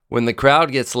When the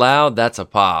crowd gets loud, that's a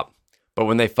pop. But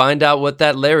when they find out what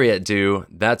that lariat do,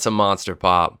 that's a monster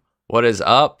pop. What is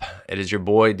up? It is your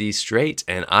boy D Straight,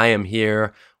 and I am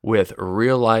here with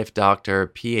real life doctor,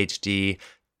 PhD,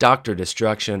 Dr.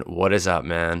 Destruction. What is up,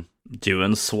 man?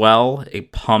 Doing swell.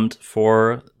 Pumped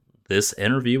for this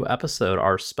interview episode,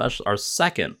 our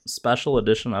second special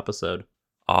edition episode.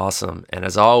 Awesome. And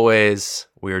as always,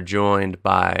 we are joined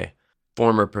by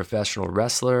former professional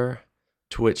wrestler,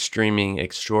 Twitch streaming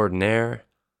extraordinaire,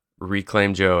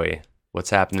 Reclaim Joey. What's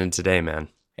happening today, man?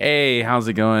 Hey, how's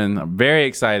it going? I'm very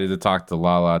excited to talk to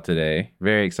Lala today.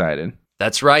 Very excited.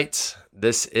 That's right.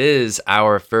 This is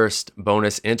our first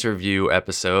bonus interview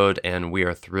episode, and we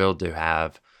are thrilled to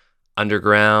have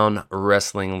underground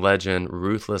wrestling legend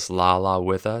Ruthless Lala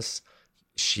with us.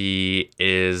 She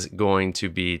is going to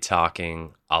be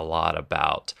talking a lot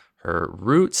about her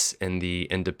roots in the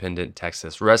independent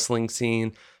Texas wrestling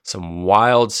scene. Some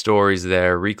wild stories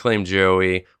there. Reclaim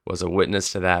Joey was a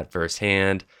witness to that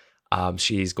firsthand.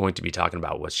 She's going to be talking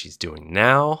about what she's doing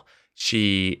now.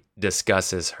 She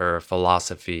discusses her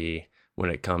philosophy when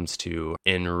it comes to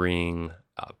in-ring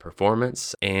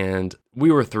performance. And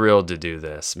we were thrilled to do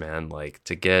this, man, like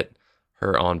to get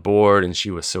her on board. And she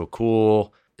was so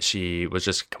cool. She was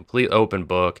just a complete open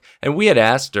book. And we had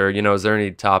asked her, is there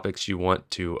any topics you want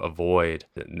to avoid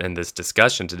in this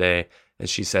discussion today? And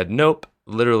she said, nope,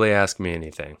 literally ask me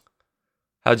anything.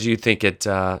 How do you think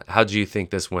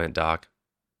this went, Doc?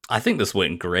 I think this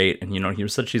went great. And, you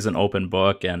said she's an open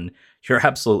book, and you're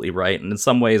absolutely right. And in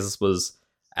some ways, this was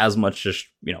as much just,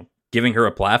 giving her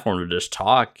a platform to just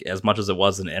talk as much as it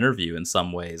was an interview in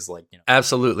some ways.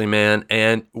 Absolutely, man.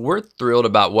 And we're thrilled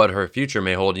about what her future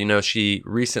may hold. She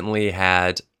recently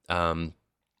had some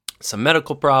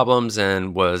medical problems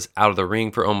and was out of the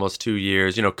ring for almost 2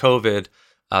 years. COVID,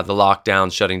 the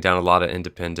lockdown shutting down a lot of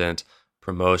independent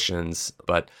promotions,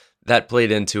 but that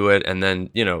played into it. And then,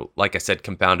 like I said,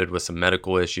 compounded with some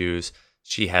medical issues.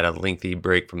 She had a lengthy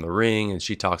break from the ring, and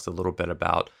she talks a little bit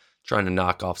about trying to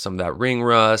knock off some of that ring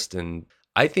rust. And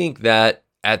I think that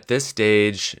at this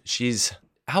stage,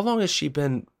 how long has she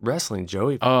been wrestling,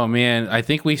 Joey? Oh man, I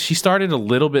think she started a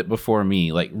little bit before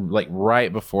me, like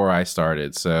right before I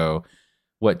started. So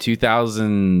what,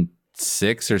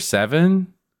 2006 or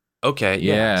 7? Okay.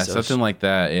 Yeah, so something like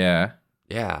that. Yeah.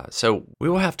 Yeah. So we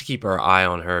will have to keep our eye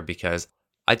on her, because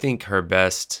I think her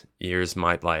best years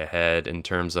might lie ahead in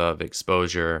terms of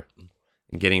exposure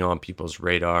and getting on people's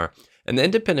radar. And the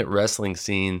independent wrestling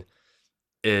scene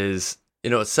is,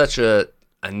 it's such a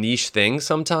niche thing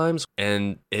sometimes.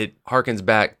 And it harkens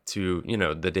back to,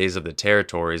 the days of the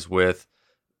territories with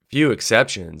few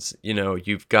exceptions.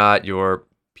 You've got your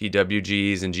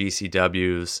PWGs and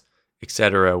GCWs,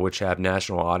 etc., which have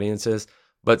national audiences.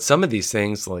 But some of these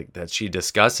things like that she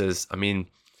discusses,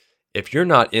 if you're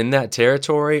not in that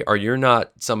territory, or you're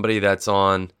not somebody that's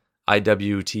on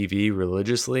IWTV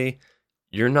religiously,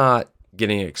 you're not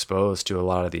getting exposed to a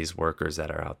lot of these workers that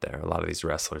are out there, a lot of these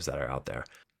wrestlers that are out there.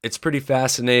 It's pretty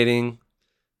fascinating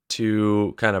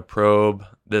to kind of probe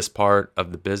this part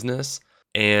of the business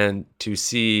and to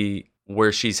see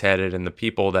where she's headed and the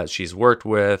people that she's worked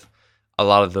with. A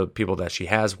lot of the people that she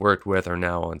has worked with are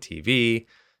now on TV.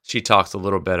 She talks a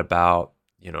little bit about,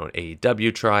 an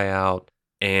AEW tryout,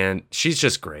 and she's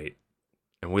just great,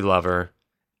 and we love her.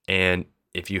 And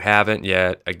if you haven't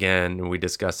yet, again, and we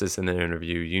discussed this in the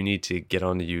interview, you need to get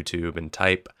onto YouTube and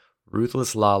type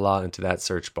Ruthless Lala into that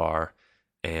search bar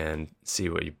and see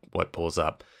what pulls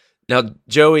up. Now,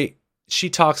 Joey, she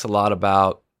talks a lot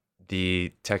about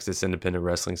the Texas independent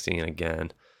wrestling scene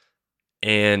again.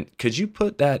 And could you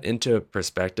put that into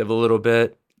perspective a little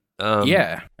bit?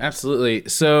 Yeah, absolutely.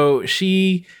 So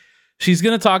she's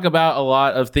going to talk about a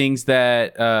lot of things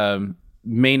that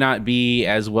may not be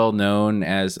as well known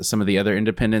as some of the other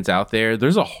independents out there.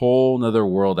 There's a whole nother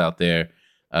world out there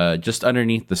just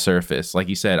underneath the surface. Like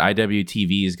you said,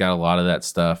 IWTV's got a lot of that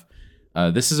stuff.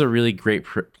 This is a really great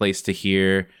place to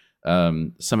hear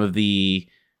some of the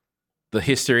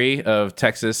history of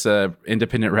Texas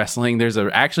independent wrestling. There's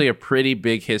actually a pretty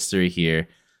big history here.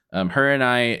 Her and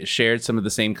I shared some of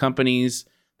the same companies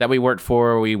that we worked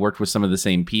for. We worked with some of the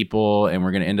same people, and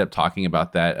we're going to end up talking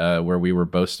about that where we were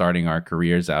both starting our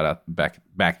careers out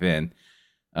back then.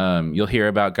 You'll hear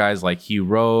about guys like Hugh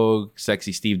Rogue,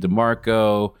 Sexy Steve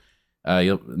DeMarco,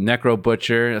 Necro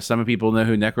Butcher. Some people know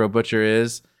who Necro Butcher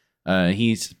is.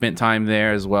 He spent time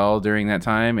there as well during that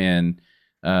time, and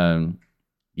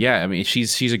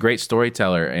she's a great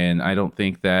storyteller, and I don't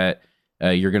think that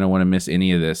you're going to want to miss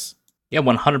any of this. Yeah,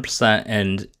 100%.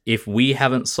 And if we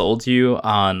haven't sold you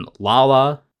on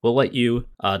Lala, We'll let you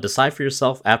decide for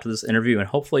yourself after this interview, and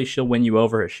hopefully she'll win you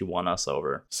over as she won us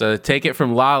over. So take it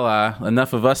from Lala.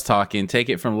 Enough of us talking. Take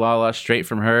it from Lala, straight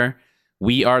from her.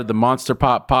 We are the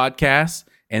MonsterPop podcast,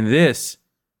 and this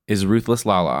is Ruthless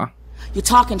Lala. You're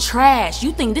talking trash.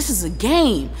 You think this is a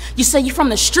game. You say you're from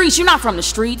the streets. You're not from the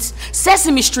streets.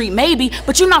 Sesame Street, maybe,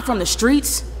 but you're not from the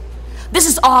streets. This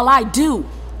is all I do,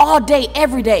 all day,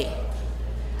 every day.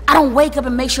 I don't wake up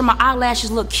and make sure my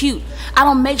eyelashes look cute. I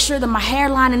don't make sure that my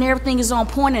hairline and everything is on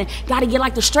point and gotta get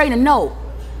like the straightener. No,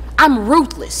 I'm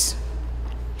ruthless.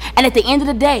 And at the end of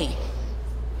the day,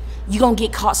 you're gonna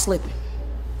get caught slipping.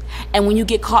 And when you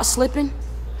get caught slipping,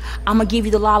 I'm gonna give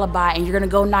you the lullaby and you're gonna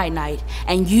go night-night.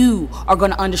 And you are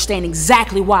gonna understand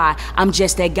exactly why I'm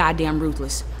just that goddamn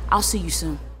ruthless. I'll see you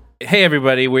soon. Hey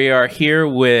everybody, we are here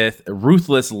with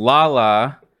Ruthless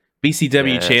Lala,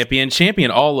 BCW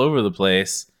champion all over the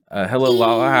place. Hello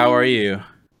Lala, how are you?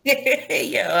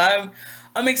 Yeah,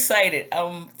 I'm excited.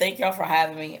 Thank y'all for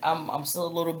having me. I'm still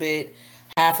a little bit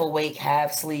half awake,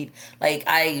 half asleep. Like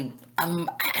I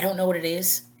don't know what it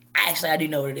is. Actually, I do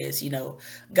know what it is. You know,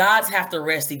 gods have to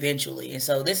rest eventually, and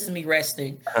so this is me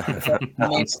resting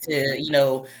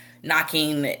to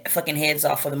knocking fucking heads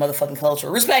off for the motherfucking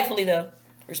culture. Respectfully, though.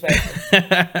 Respectfully.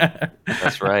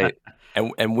 That's right.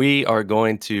 And we are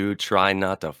going to try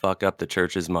not to fuck up the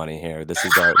church's money here. This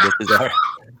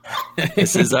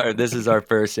is our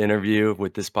first interview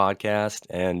with this podcast,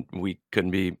 and we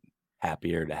couldn't be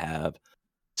happier to have,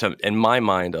 in my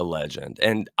mind, a legend.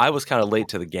 And I was kind of late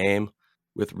to the game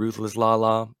with Ruthless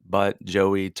Lala, but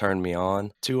Joey turned me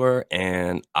on to her,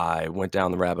 and I went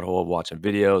down the rabbit hole of watching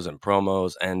videos and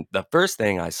promos. And the first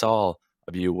thing I saw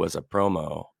of you was a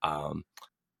promo.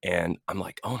 And I'm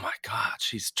like, oh my God,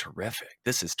 she's terrific.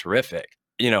 This is terrific.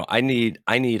 You know, I need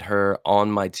her on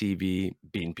my TV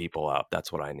beating people up.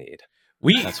 That's what I need.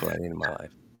 That's what I need in my life.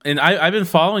 And I've been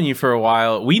following you for a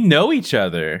while. We know each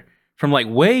other from like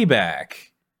way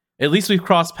back. At least we've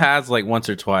crossed paths like once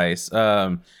or twice.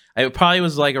 It probably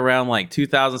was like around like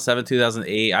 2007,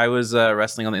 2008. I was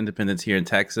wrestling on the independents here in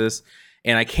Texas.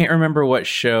 And I can't remember what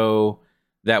show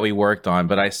that we worked on,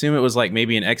 but I assume it was like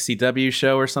maybe an XCW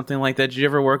show or something like that. Did you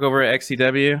ever work over at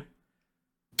XCW?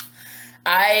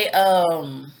 I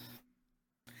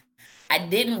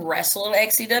didn't wrestle at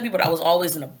XCW, but I was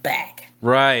always in the back.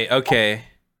 Right. Okay.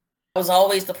 I was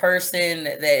always the person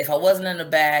that if I wasn't in the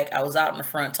back, I was out in the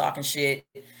front talking shit.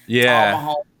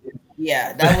 Yeah.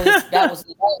 Yeah. That was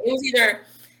it was either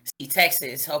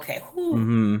Texas. Okay.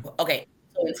 Mm-hmm. Okay.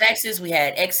 So in Texas, we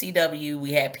had XCW,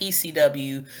 we had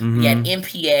PCW, we had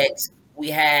MPX, we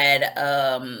had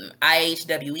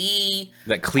IHWE.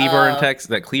 That Cleburne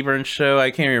that Cleburne show.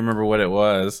 I can't remember what it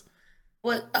was.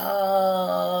 What?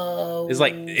 It's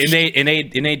like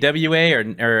NAWA or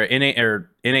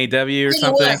NAW or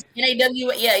something.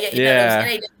 NAWA, yeah. It was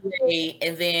NAWA,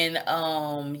 and then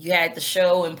you had the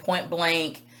show in Point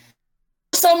Blank.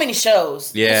 So many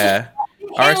shows. Yeah.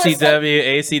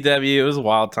 RCW, ACW. It was a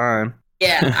wild time.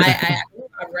 Yeah, I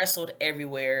wrestled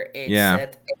everywhere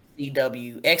except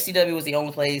XCW. XCW was the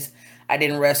only place I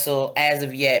didn't wrestle as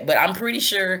of yet. But I'm pretty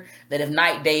sure that if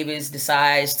Knight Davis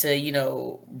decides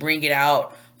to, bring it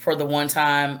out for the one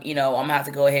time, I'm gonna have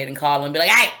to go ahead and call him and be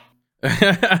like, hey.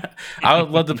 I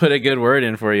would love to put a good word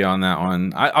in for you on that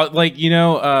one. But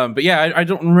yeah, I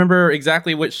don't remember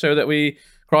exactly which show that we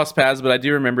cross paths, but I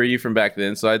do remember you from back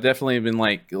then. So I definitely have been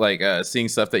like seeing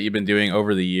stuff that you've been doing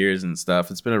over the years and stuff.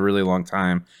 It's been a really long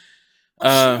time.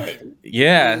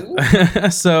 Yeah.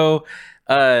 So,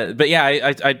 but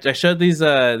yeah, I showed these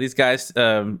guys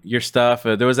your stuff.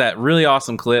 There was that really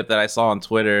awesome clip that I saw on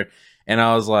Twitter, and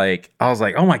I was like,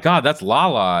 oh my God, that's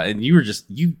Lala, and you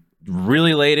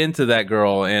really laid into that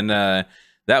girl, and that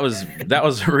was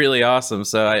really awesome.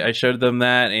 So I showed them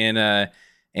that, and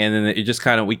then it just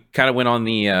we went on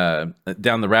the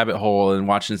down the rabbit hole and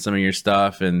watching some of your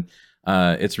stuff, and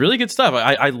it's really good stuff.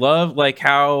 I love like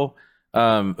how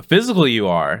physical you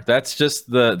are. That's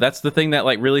the thing that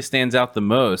like really stands out the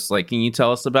most. Like, can you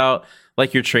tell us about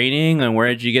like your training and where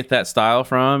did you get that style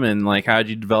from, and like how did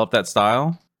you develop that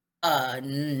style?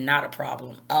 Not a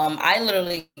problem. I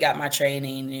literally got my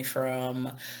training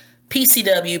from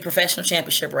PCW, Professional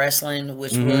Championship Wrestling,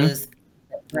 which was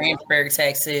Grand Prairie,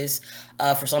 Texas.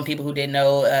 For some people who didn't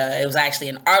know, it was actually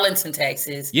in Arlington,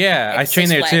 Texas. Yeah, I trained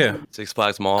there too. Six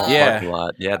Flags Mall parking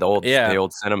lot. Yeah, the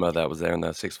old cinema that was there in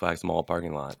the Six Flags Mall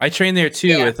parking lot. I trained there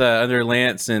too with under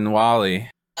Lance and Wally.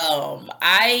 When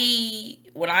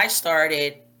I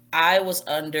started, I was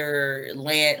under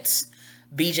Lance,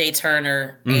 BJ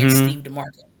Turner, and Steve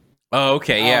DeMarco. Oh,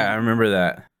 okay. Yeah, I remember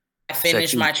that. I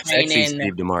finished my Sexy training.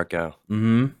 Steve DeMarco.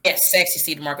 Yes, sexy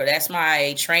Steve DeMarco. That's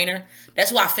my trainer. That's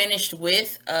who I finished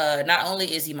with. Not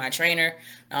only is he my trainer,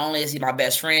 not only is he my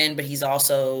best friend, but he's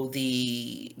also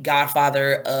the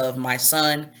godfather of my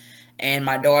son and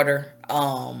my daughter.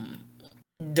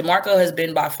 DeMarco has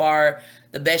been by far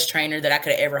the best trainer that I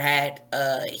could have ever had.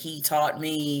 He taught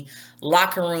me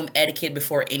locker room etiquette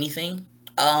before anything.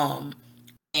 And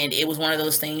it was one of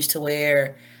those things to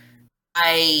where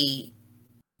I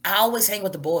always hang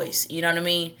with the boys, you know what I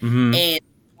mean? And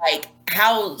like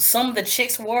how some of the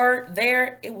chicks were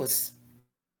there, it was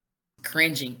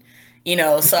cringing, you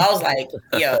know. So I was like,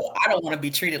 yo, I don't want to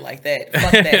be treated like that.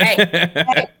 Fuck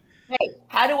that. Hey,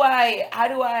 how do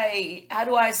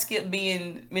I skip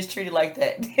being mistreated like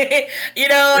that? You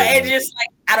know, and just like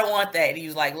I don't want that. He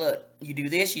was like, look, you do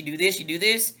this, you do this, you do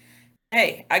this.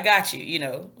 Hey, I got you, you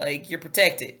know, like you're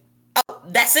protected. Oh,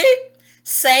 that's it?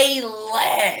 Say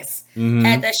less.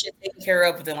 Had that shit taken care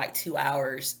of within like 2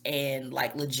 hours, and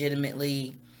like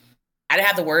legitimately I didn't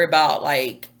have to worry about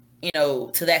like, you know,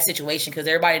 to that situation because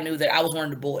everybody knew that I was one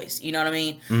of the boys, you know what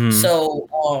I mean? So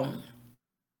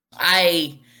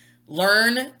I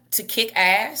learned to kick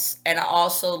ass, and I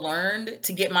also learned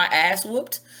to get my ass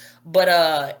whooped,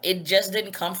 but it just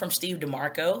didn't come from Steve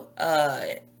DeMarco.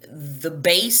 The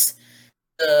base,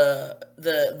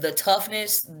 the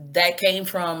toughness that came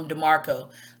from DeMarco,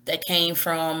 that came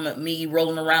from me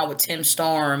rolling around with Tim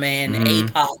Storm and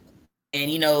A-Pop, and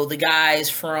you know the guys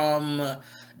from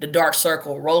the Dark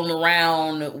Circle, rolling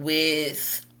around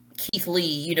with Keith Lee,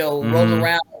 you know, rolling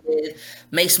around with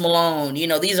Mace Malone. You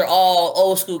know, these are all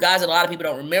old school guys that a lot of people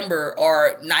don't remember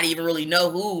or not even really know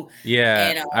who. Yeah,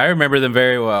 and, I remember them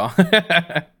very well.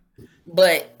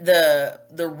 But the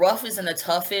roughest and the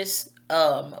toughest,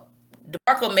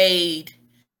 DeMarco made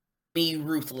me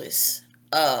ruthless.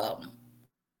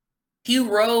 Hugh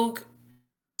Rogue,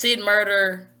 Sid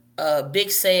Murder, Big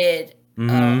Said,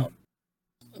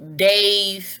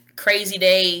 Dave, Crazy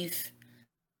Dave,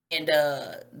 and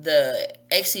the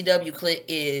XCW clique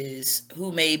is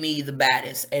who made me the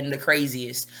baddest and the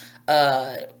craziest.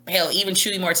 Hell, even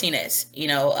Chewy Martinez. You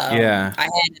know, yeah. I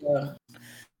had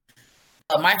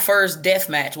my first death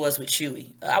match was with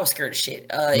Chewy. I was scared of shit.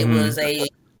 It was a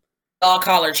dog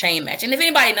collar chain match, and if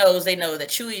anybody knows, they know that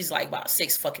Chewy's like about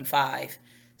 6'5",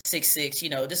 6'6". You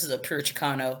know, this is a pure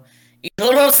Chicano. You know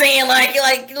what I'm saying? Like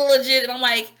legit. And I'm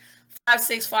like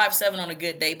 5'6", 5'7" on a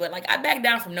good day, but like I back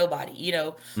down from nobody. You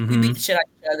know, we beat the shit out of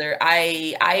each other.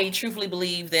 I truthfully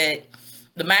believe that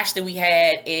the match that we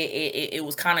had, it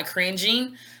was kind of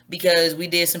cringing because we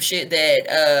did some shit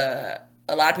that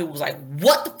a lot of people was like,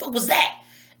 "What the fuck was that?"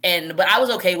 But I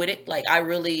was okay with it. Like I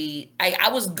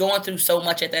was going through so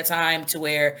much at that time to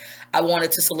where I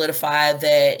wanted to solidify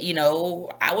that, you know,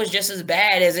 I was just as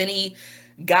bad as any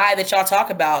guy that y'all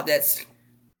talk about that's,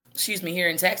 excuse me, here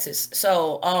in Texas.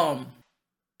 So,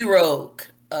 Rogue,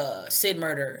 Sid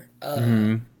Murder,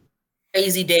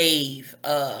 Crazy Dave,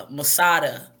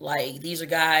 Masada, like these are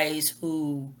guys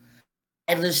who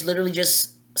I literally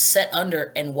just sat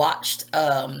under and watched.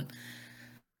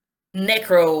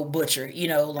 Necro Butcher, you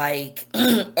know, like,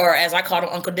 or as I call him,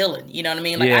 Uncle Dylan, you know what I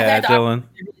mean? Like, I've had the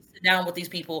opportunity to sit down with these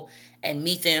people and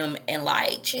meet them and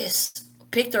like just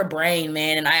pick their brain,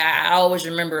 man. And I always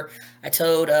remember I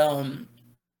told Dylan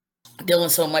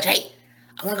so much, hey,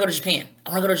 I want to go to Japan. I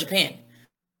want to go to Japan.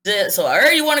 So I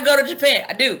heard you want to go to Japan.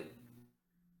 I do.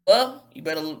 Well, you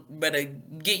better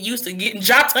get used to getting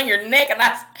dropped on your neck. And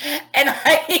I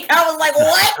was like,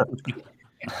 what?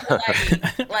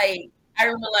 like I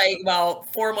remember like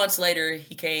about 4 months later,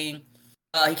 he came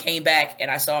back and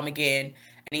I saw him again and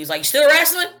he was like, "You still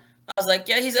wrestling?" I was like,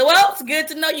 "Yeah." He said, "Well, it's good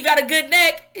to know you got a good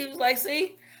neck." He was like,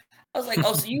 "See?" I was like,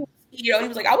 "Oh, so you know," he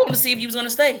was like, "I wanted to see if he was going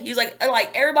to stay." He was like,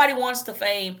 everybody wants the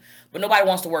fame, but nobody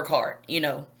wants to work hard, you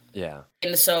know? Yeah.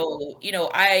 And so, you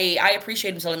know, I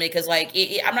appreciate him telling me because like,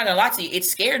 I'm not going to lie to you, it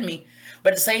scared me.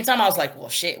 But at the same time, I was like, well,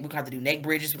 shit, we're going to have to do neck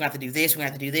bridges. We're going to have to do this. We're going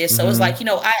to have to do this. So it's like, you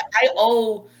know, I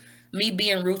owe me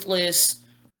being ruthless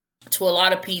to a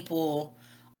lot of people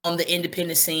on the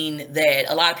independent scene that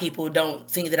a lot of people don't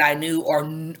think that I knew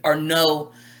or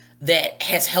know that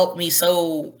has helped me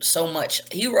so much.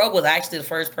 Hugh Rogue was actually the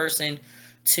first person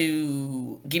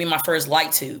to give me my first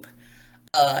light tube.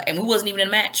 And we wasn't even in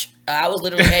a match. I was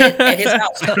literally at his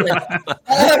house.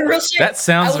 Real shit. That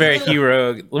sounds very Hugh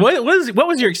Rogue. What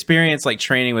was your experience like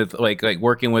training with like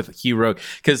working with Hugh Rogue?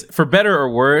 Because for better or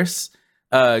worse,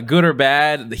 good or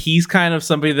bad, he's kind of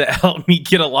somebody that helped me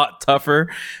get a lot tougher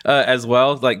as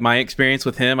well. Like my experience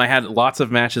with him, I had lots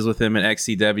of matches with him in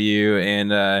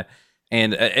XCW,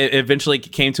 and it eventually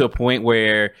came to a point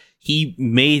where he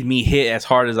made me hit as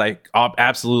hard as I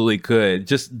absolutely could,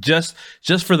 just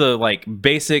for the like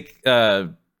basic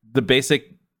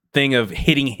thing of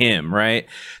hitting him, right?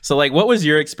 So like, what was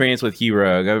your experience with Hugh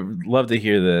Rogue? I'd love to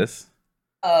hear this.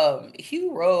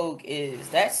 Hugh Rogue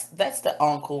that's the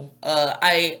uncle.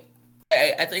 I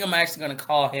think I'm actually gonna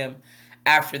call him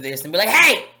after this and be like,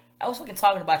 hey, I was fucking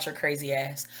talking about your crazy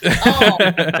ass.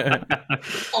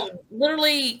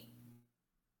 Literally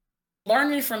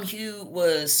learning from Hugh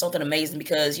was something amazing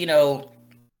because, you know,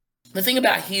 the thing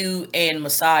about Hugh and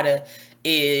Masada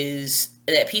is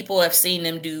that people have seen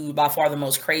them do by far the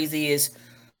most craziest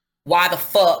why the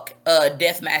fuck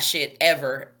deathmatch shit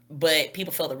ever, but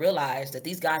people fail to realize that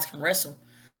these guys can wrestle.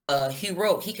 Hugh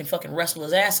Rogue, he can fucking wrestle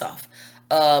his ass off.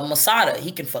 Masada,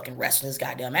 he can fucking wrestle his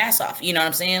goddamn ass off. You know what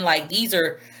I'm saying? Like, these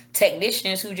are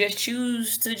technicians who just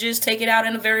choose to just take it out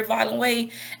in a very violent way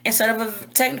instead of a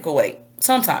technical way.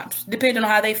 Sometimes, depending on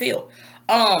how they feel.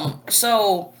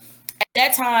 So at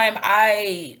that time,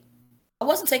 I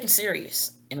wasn't taken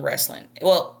serious in wrestling.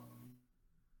 Well,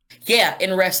 yeah,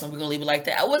 in wrestling, we're gonna leave it like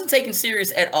that. I wasn't taken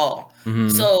serious at all. Mm-hmm.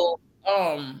 So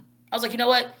I was like, you know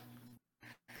what?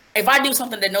 If I do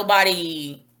something that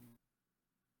nobody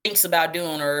thinks about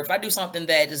doing, or if I do something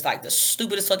that is like the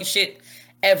stupidest fucking shit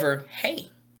ever, hey,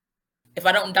 if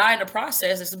I don't die in the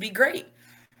process, this will be great.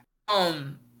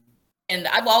 And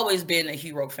I've always been a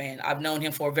Hero fan. I've known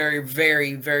him for a very,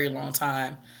 very, very long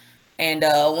time. And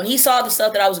when he saw the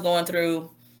stuff that I was going through,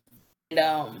 and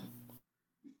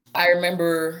I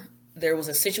remember there was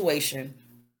a situation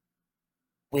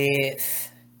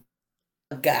with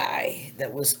a guy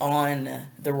that was on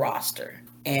the roster.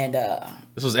 And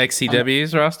this was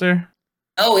XCW's roster?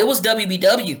 Oh, it was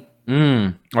WBW.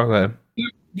 Okay.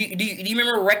 Do you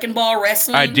remember Wrecking Ball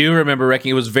Wrestling? I do remember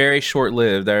Wrecking. It was very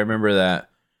short-lived. I remember that.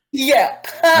 Yeah.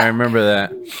 I remember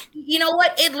that. You know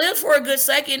what? It lived for a good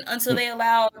second until they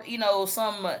allowed, you know,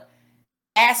 some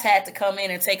asshat to come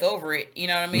in and take over it. You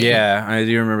know what I mean? Yeah, I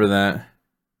do remember that.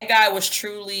 That guy was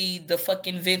truly the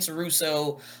fucking Vince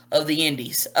Russo of the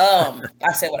indies. I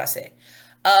said what I said.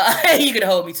 You could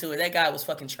hold me to it. That guy was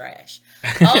fucking trash.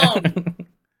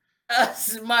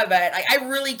 My bad. I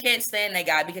really can't stand that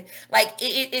guy because, like,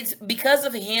 it's because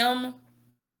of him.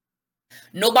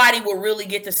 Nobody will really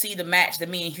get to see the match that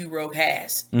me and Hugh Rogue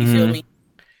has. You feel me?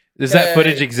 Does that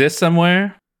footage exist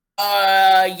somewhere?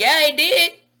 Yeah, it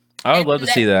did. I would love to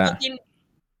see that.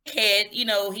 Kid, you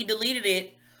know, he deleted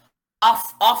it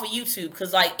off of YouTube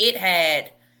because, like, it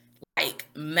had like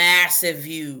massive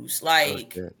views.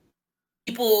 Like,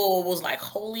 people was like,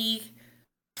 "Holy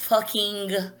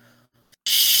fucking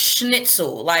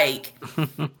schnitzel!" Like,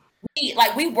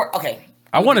 we were okay.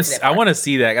 I want to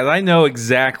see that because I know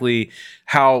exactly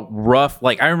how rough.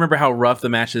 Like, I remember how rough the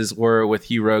matches were with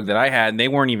Hugh Rogue that I had, and they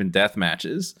weren't even death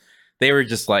matches. They were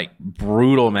just like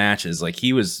brutal matches. Like,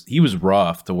 he was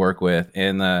rough to work with,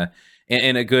 and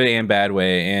in a good and bad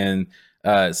way. And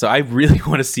so I really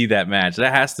want to see that match.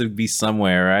 That has to be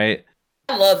somewhere, right?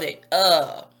 I love it.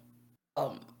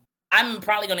 I'm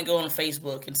probably gonna go on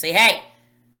Facebook and say, "Hey,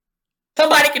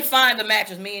 somebody can find the match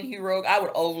with me and Hugh Rogue." I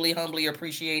would overly, humbly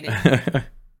appreciate it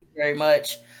very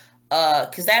much.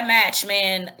 Because that match,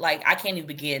 man, like, I can't even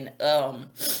begin.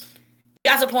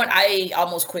 Got to the point I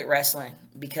almost quit wrestling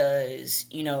because,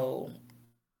 you know,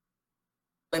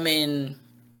 women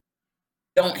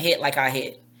don't hit like I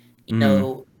hit. You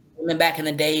know, women back in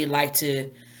the day like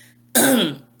to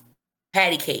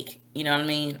patty cake. You know what I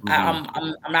mean?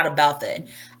 I'm not about that.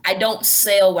 I don't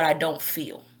sell what I don't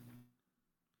feel.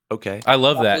 Okay. I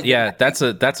love that. Yeah, that's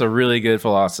a really good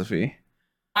philosophy.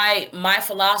 My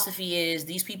philosophy is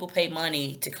these people pay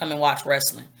money to come and watch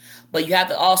wrestling. But you have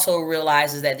to also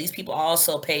realize is that these people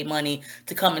also pay money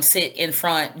to come and sit in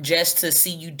front just to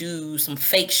see you do some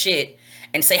fake shit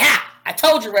and say, "Ha! I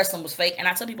told you wrestling was fake." And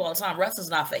I tell people all the time, wrestling's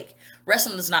not fake.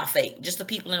 Wrestling is not fake. Just the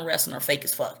people in wrestling are fake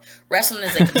as fuck. Wrestling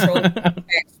is a controlled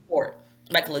sport.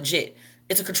 Like, legit.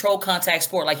 It's a controlled contact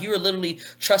sport. Like, you are literally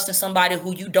trusting somebody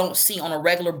who you don't see on a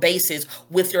regular basis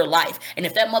with your life. And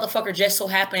if that motherfucker just so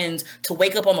happens to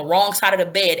wake up on the wrong side of the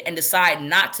bed and decide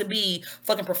not to be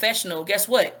fucking professional, guess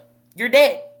what? You're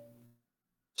dead.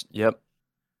 Yep.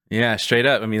 Yeah, straight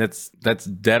up. I mean, that's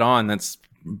dead on. That's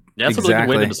a really good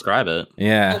way to describe it.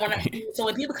 Yeah. So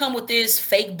when people come with this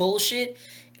fake bullshit,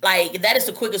 like, that is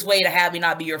the quickest way to have me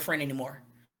not be your friend anymore.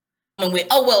 I mean,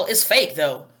 oh, well, it's fake,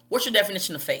 though. What's your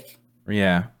definition of fake?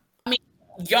 Yeah. I mean,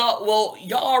 y'all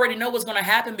already know what's going to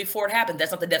happen before it happens.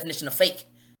 That's not the definition of fake.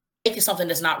 Fake is something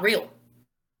that's not real.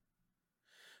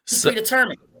 It's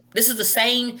predetermined. This is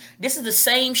the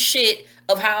same shit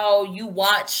of how you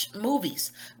watch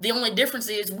movies. The only difference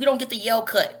is we don't get the yell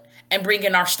cut and bring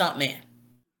in our stuntman.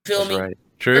 Feel That's me? right.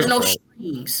 True. There's no Right.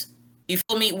 strings. You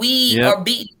feel me? We Yep. are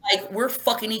beating like we're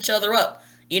fucking each other up.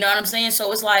 You know what I'm saying?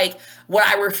 So it's like what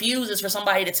I refuse is for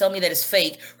somebody to tell me that it's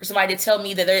fake, for somebody to tell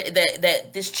me that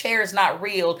that this chair is not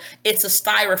real, it's a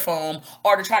styrofoam,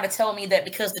 or to try to tell me that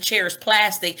because the chair is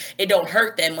plastic, it don't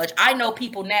hurt that much. I know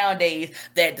people nowadays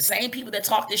that the same people that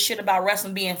talk this shit about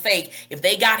wrestling being fake, if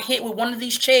they got hit with one of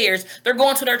these chairs, they're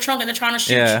going to their trunk and they're trying to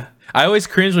shoot you. I always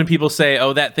cringe when people say,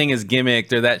 "Oh, that thing is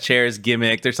gimmicked," or "That chair is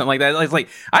gimmicked," or something like that. It's like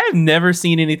I have never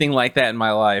seen anything like that in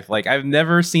my life. Like I've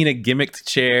never seen a gimmicked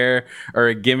chair or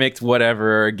a gimmicked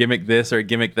whatever, or a gimmick this or a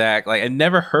gimmick that. Like I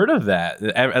never heard of that.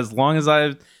 As long as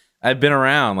I've been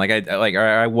around,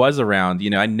 I was around.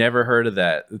 I never heard of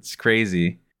that. It's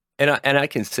crazy. And I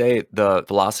can say the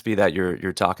philosophy that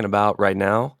you're talking about right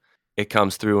now, it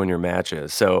comes through in your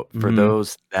matches. So for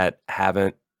those that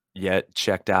haven't yet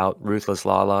checked out Ruthless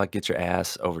Lala, get your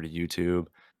ass over to YouTube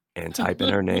and type in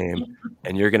her name,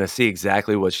 and you're gonna see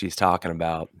exactly what she's talking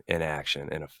about in action,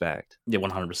 in effect. Yeah,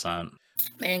 100%.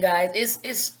 Man, guys,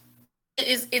 it's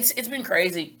been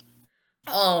crazy.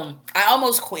 I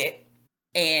almost quit,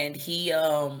 and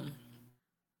him,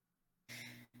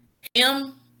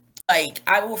 like,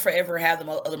 I will forever have the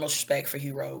utmost respect for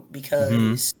Hero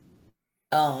because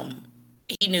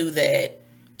he knew that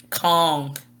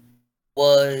Kong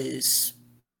was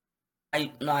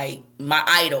like my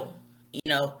idol,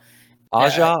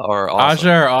 Aja or Awesome?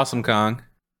 Aja or Awesome Kong?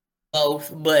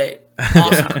 both, but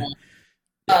Awesome Kong.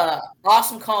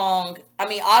 Awesome Kong. I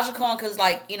mean Aja Kong, because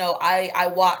I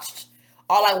watched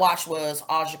was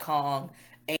Aja Kong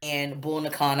and Bull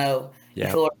Nakano.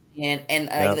 Yeah. And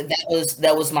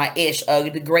that was my ish.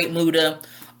 The Great Muda,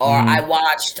 or I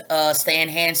watched Stan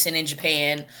Hansen in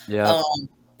Japan. Yeah.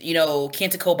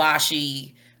 Kenta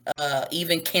Kobashi,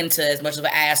 even Kenta, as much of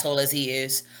an asshole as he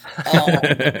is.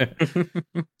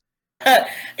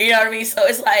 You know what I mean? So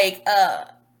it's like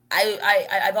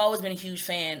I've always been a huge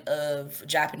fan of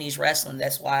Japanese wrestling.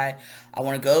 That's why I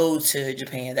want to go to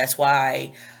Japan. That's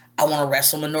why I want to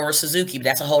wrestle Minoru Suzuki. But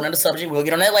that's a whole nother subject. We'll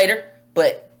get on that later.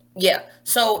 But yeah,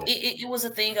 so it was a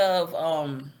thing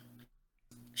of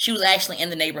she was actually in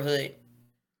the neighborhood.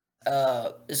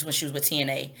 This is when she was with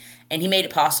TNA, and he made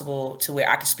it possible to where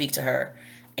I could speak to her.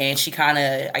 And she kind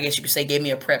of, I guess you could say, gave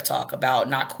me a prep talk about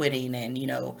not quitting. And,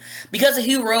 because of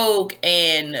Hugh Rogue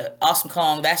and Awesome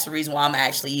Kong, that's the reason why I'm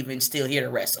actually even still here to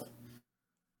wrestle.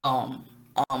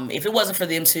 If it wasn't for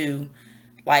them to,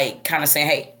 kind of saying,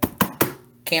 hey,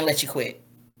 can't let you quit.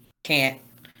 Can't.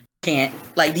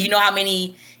 Like, do you know how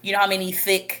many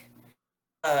thick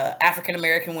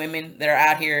African-American women that are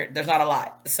out here? There's not a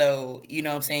lot. So, you know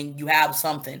what I'm saying? You have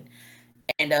something.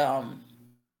 And I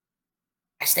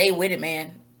stayed with it,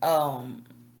 man.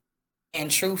 And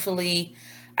truthfully,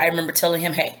 I remember telling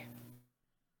him, hey,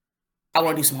 I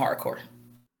want to do some hardcore.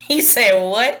 He said,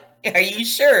 what? Are you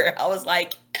sure? I was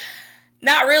like,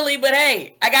 not really, but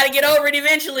hey, I got to get over it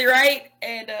eventually, right?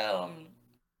 And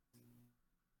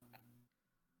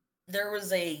there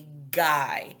was a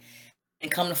guy, and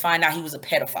come to find out he was a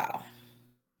pedophile.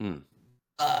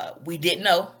 We didn't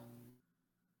know.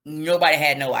 Nobody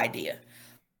had no idea.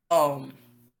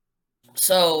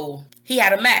 So he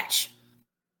had a match,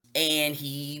 and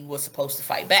he was supposed to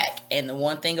fight back. And the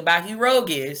one thing about Hugh Rogue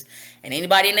is, and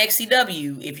anybody in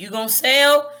XCW, if you gonna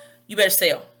sell, you better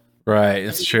sell. Right,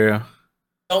 it's true.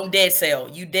 Don't dead sell.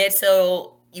 You dead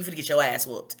sell, you finna get your ass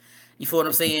whooped. You feel what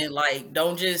I'm saying? Like,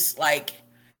 don't just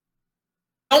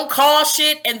don't call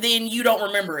shit and then you don't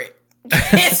remember it.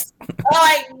 It's oh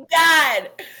my god.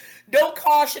 Don't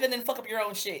call shit and then fuck up your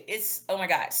own shit. It's oh my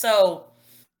god. So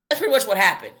that's pretty much what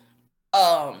happened.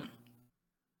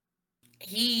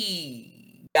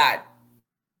 He got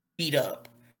beat up,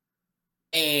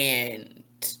 and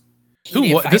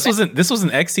this was an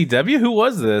XCW. Who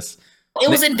was this? It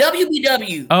was in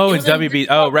WBW. Oh, in WB.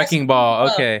 Oh, Wrecking Ball.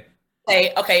 Okay.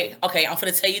 Okay. I'm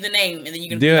gonna tell you the name, and then you're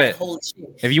gonna do be it. like, holy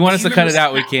shit. If you want us to cut it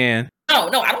out, we can.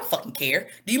 No, I don't fucking care.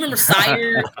 Do you remember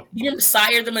Sire? Do you remember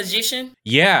Sire the Magician?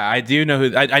 Yeah, I do know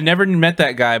who. I never met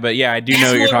that guy, but yeah, I do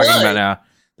know what you're talking about now.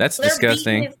 That's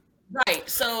disgusting. Right.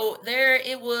 So there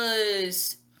it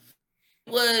was.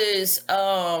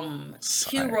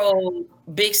 Hero,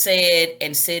 Big Sid,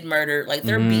 and Sid Murder. Like,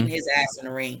 they're beating his ass in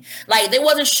the ring. Like, they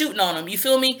wasn't shooting on him. You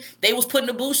feel me? They was putting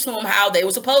the boost to him how they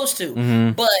were supposed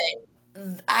to. But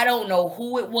I don't know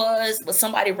who it was, but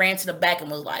somebody ran to the back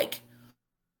and was like,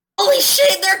 holy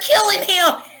shit, they're killing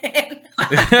him.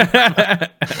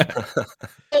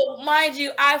 So, mind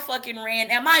you, I fucking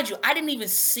ran. And mind you, I didn't even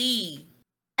see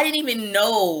I didn't even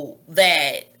know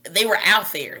that they were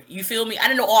out there. You feel me? I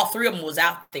didn't know all three of them was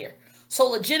out there. So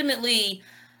legitimately,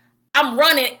 I'm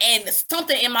running, and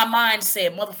something in my mind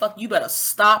said, "Motherfucker, you better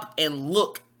stop and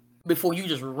look before you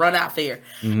just run out there."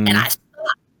 And I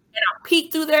stopped, and I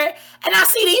peeked through there, and I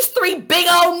see these three big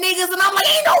old niggas, and I'm like,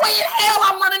 "Ain't no way in hell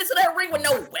I'm running into that ring with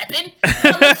no weapon."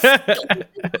 No,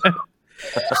 no.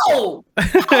 So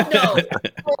I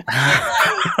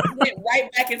went right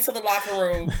back into the locker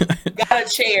room, got a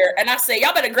chair, and I said,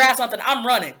 "Y'all better grab something. I'm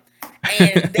running."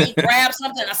 And they grabbed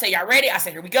something. I said, "Y'all ready?" I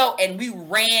said, "Here we go." And we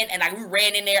ran, and we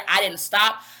ran in there. I didn't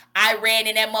stop. I ran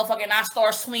in that motherfucker, and I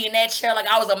started swinging that chair like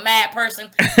I was a mad person.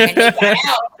 And they got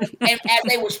out, and as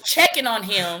they was checking on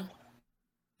him,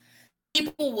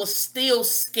 people was still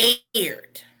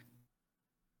scared.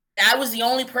 I was the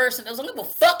only person that was like,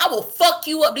 I will fuck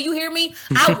you up. Do you hear me?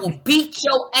 I will beat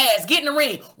your ass. Get in the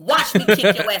ring. Watch me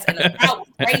kick your ass. And the crowd was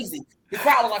crazy. The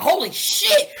crowd was like, holy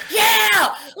shit.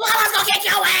 Yeah. Lala's gonna kick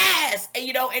your ass. And,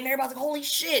 and everybody's like, holy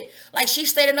shit. Like, she's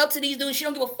standing up to these dudes. She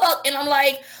don't give a fuck. And I'm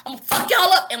like, I'm gonna fuck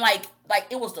y'all up. And like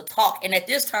it was the talk. And at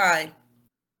this time,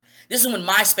 this is when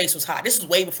MySpace was hot. This is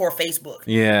way before Facebook.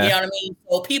 Yeah. You know what I mean?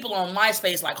 So people on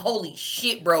MySpace like, holy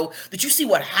shit, bro. Did you see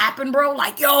what happened, bro?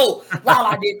 Like, yo,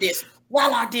 Lala did this.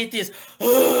 Lala did this.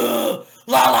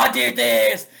 Lala did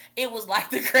this. It was like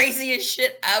the craziest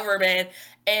shit ever, man.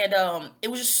 And it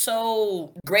was just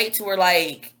so great to where,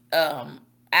 like,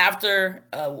 after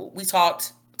we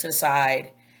talked to the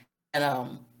side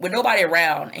and with nobody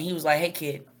around, and he was like, hey,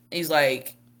 kid. He's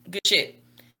like, good shit.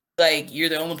 Like, you're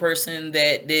the only person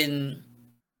that didn't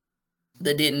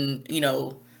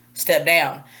step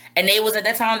down. And they was, at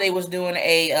that time, they was doing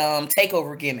a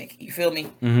takeover gimmick. You feel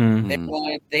me?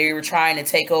 Mm-hmm. They were trying to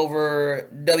take over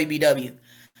WBW.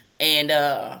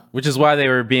 And which is why they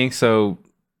were being so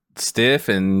stiff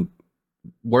and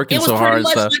working so hard and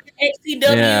stuff. Like the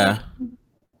XCW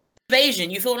invasion.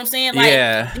 You feel what I'm saying?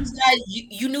 Like, these guys,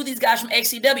 you knew these guys from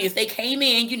XCW. If they came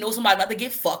in, you know somebody about to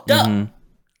get fucked up. You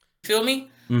feel me?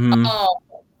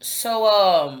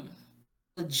 So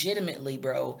legitimately,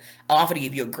 bro, I'm gonna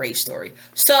give you a great story.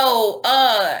 So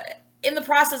in the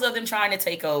process of them trying to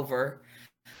take over,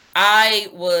 I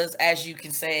was, as you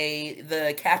can say,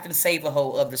 the Captain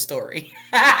Save-A-Ho of the story.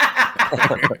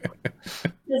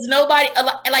 Because nobody,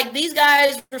 like, these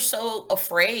guys were so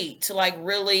afraid to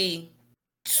really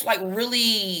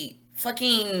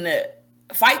fucking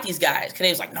fight these guys. Because they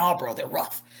was like, nah, bro, they're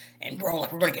rough. And bro,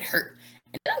 like, we're gonna get hurt.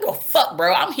 And I don't go, fuck,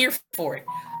 bro, I'm here for it.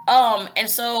 And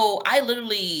so I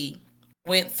literally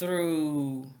went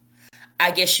through,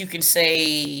 I guess you can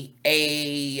say,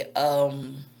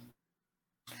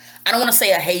 I don't want to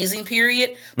say a hazing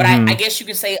period, but I guess you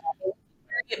could say a hazing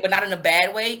period, but not in a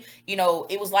bad way.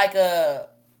 It was like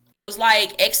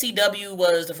XCW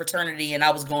was the fraternity, and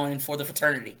I was going for the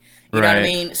fraternity. You know what I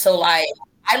mean? So, like,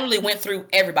 I literally went through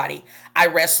everybody. I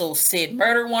wrestled Sid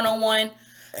Murder 1-on-1.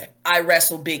 I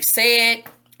wrestled Big Sid.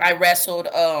 I wrestled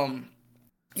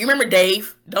you remember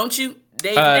Dave, don't you?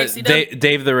 Dave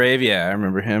the Rave, yeah, I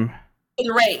remember him. Dave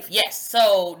the Rave, yes.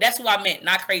 So that's who I meant,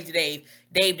 not Crazy Dave.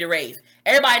 Dave the Rave.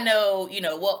 Everybody know,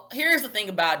 well, here's the thing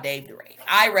about Dave the Rave.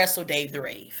 I wrestled Dave the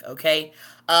Rave, okay?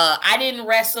 I didn't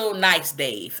wrestle Nice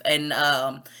Dave. And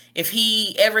if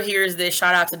he ever hears this,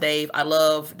 shout out to Dave. I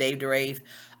love Dave the Rave.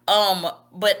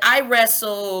 But I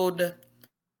wrestled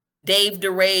Dave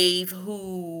the Rave,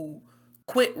 who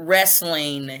quit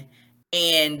wrestling,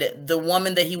 and the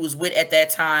woman that he was with at that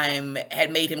time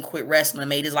had made him quit wrestling and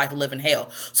made his life a living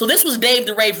hell. So this was Dave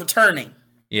the Rave returning.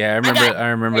 Yeah, I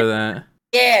remember that.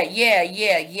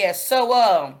 Yeah.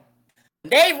 So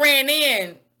Dave ran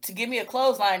in to give me a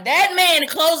clothesline. That man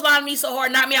clotheslined me so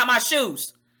hard, knocked me out my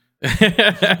shours.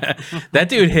 That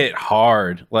dude hit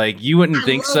hard. Like, you wouldn't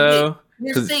think so.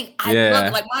 Here's the thing, I love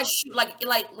it. Like, my shoe,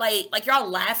 like y'all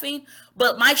laughing,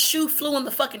 but my shoe flew in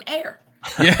the fucking air.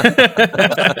 Yeah.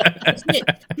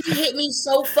 He hit me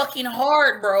so fucking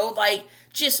hard, bro. Like,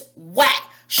 just whack.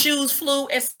 Shoes flew.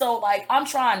 And so, like, I'm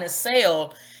trying to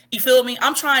sell. You feel me?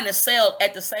 I'm trying to sell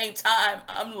at the same time.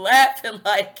 I'm laughing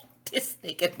like, this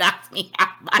nigga knocked me out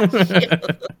my shit.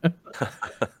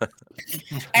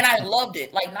 And I loved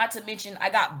it. Like, not to mention, I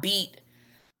got beat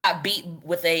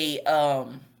with a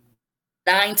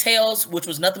Nine Tails, which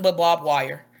was nothing but barbed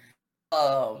wire.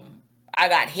 I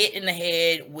got hit in the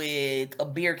head with a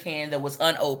beer can that was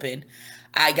unopened.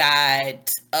 I got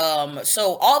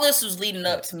so all this was leading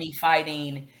up to me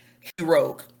fighting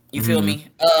Heroic. You feel me?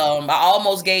 I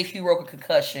almost gave Heroic a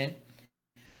concussion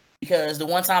because the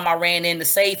one time I ran in to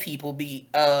save people,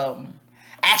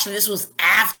 actually this was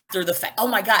after the fact. Oh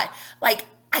my god! Like,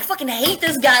 I fucking hate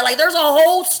this guy. Like, there's a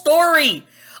whole story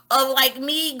of like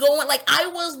me going like I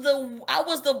was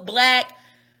the black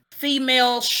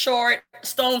female short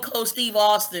Stone Cold Steve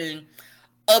Austin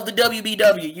of the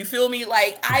WBW. You feel me?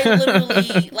 Like I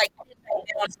literally like on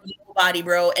nobody,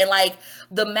 bro. And like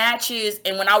the matches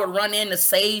and when I would run in to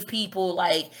save people,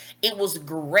 like it was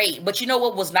great. But you know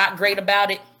what was not great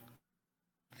about it?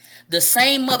 The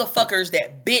same motherfuckers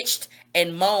that bitched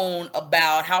and moaned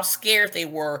about how scared they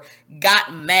were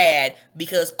got mad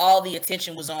because all the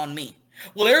attention was on me.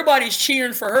 Well, everybody's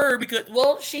cheering for her because,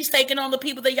 well, she's taking on the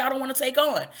people that y'all don't want to take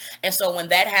on. And so when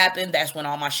that happened, that's when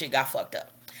all my shit got fucked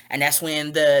up. And that's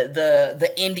when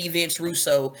the indie Vince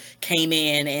Russo came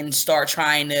in and started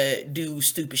trying to do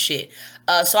stupid shit.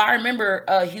 So I remember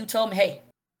Hugh told me, hey,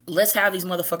 let's have these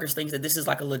motherfuckers think that this is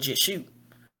like a legit shoot.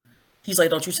 He's like,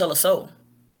 don't you tell a soul.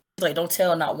 Like, don't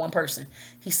tell not one person.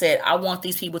 He said, I want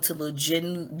these people to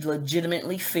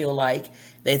legitimately feel like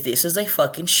that this is a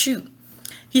fucking shoot.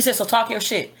 He said, so talk your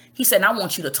shit. He said, I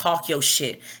want you to talk your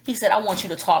shit. He said, I want you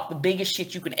to talk the biggest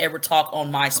shit you can ever talk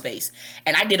on MySpace.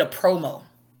 And I did a promo.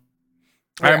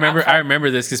 I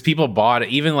remember this because people bought it.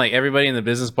 Even like everybody in the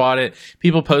business bought it.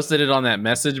 People posted it on that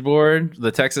message board,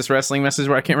 the Texas Wrestling message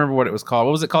board. I can't remember what it was called.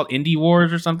 What was it called? Indie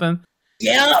Wars or something?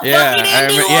 Yeah,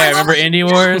 I remember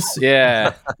Indie Wars.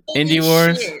 Yeah, Indie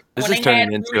Wars. Shit. This is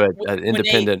turning into an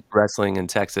independent wrestling in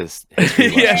Texas.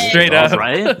 Yeah, straight up.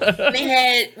 Right?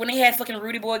 when they had fucking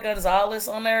Rudy Boy Gonzalez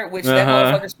on there, which that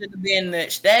motherfucker should have been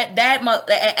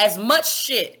that as much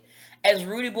shit as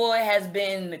Rudy Boy has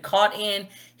been caught in.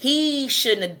 He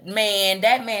shouldn't have,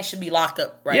 that man should be locked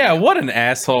up right now. What an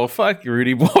asshole. Fuck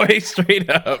Rudy Boy, straight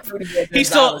up. He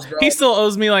still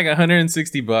owes me like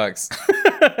 $160.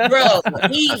 Bro,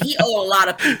 he owed a lot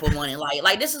of people money.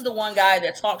 Like this is the one guy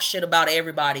that talks shit about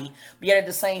everybody, but yet at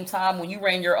the same time, when you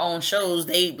ran your own shows,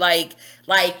 they like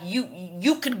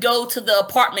you could go to the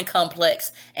apartment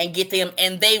complex and get them,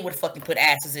 and they would fucking put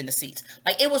asses in the seats.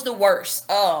 Like it was the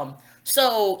worst.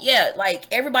 So yeah, like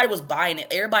everybody was buying it.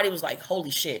 Everybody was like, "Holy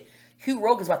shit, Hugh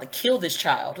Rogan's about to kill this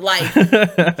child!" Like,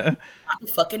 he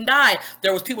fucking died.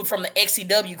 There was people from the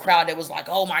XCW crowd that was like,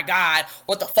 "Oh my god,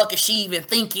 what the fuck is she even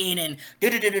thinking?" And da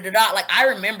da da da da. Like I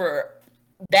remember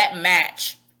that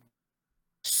match.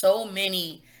 So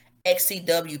many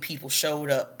XCW people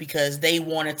showed up because they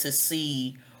wanted to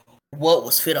see what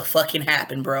was fit to fucking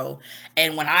happen, bro.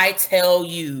 And when I tell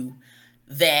you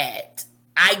that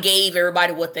I gave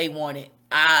everybody what they wanted,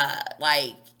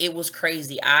 it was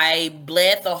crazy. I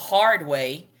bled the hard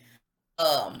way.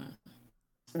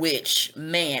 Which,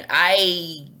 man,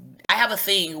 I have a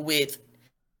thing with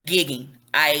gigging.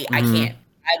 I can't.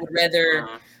 I would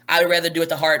rather do it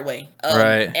the hard way.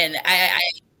 Right. And I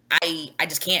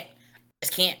just can't. I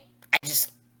just can't. I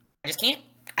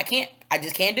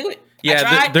just can't do it.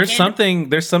 Yeah, there's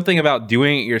something about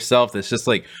doing it yourself that's just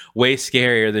like way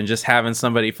scarier than just having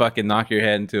somebody fucking knock your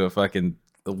head into a fucking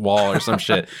wall or some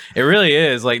shit. It really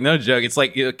is, like, no joke. It's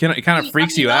like it kind of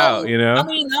freaks you out, you know? I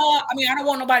don't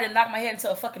want nobody to knock my head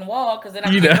into a fucking wall because then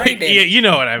I get brain damage. Yeah, you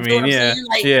know what I mean. Yeah,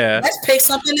 like, yeah. Let's pick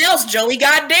something else, Joey.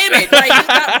 God damn it! Like, it's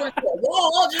not going to a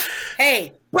wall. Just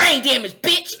hey, brain damage,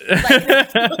 bitch.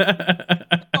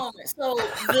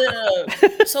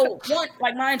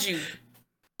 Like, mind you,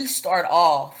 we start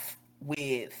off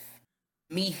with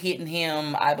me hitting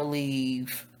him, I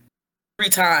believe, 3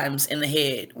 times in the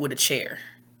head with a chair.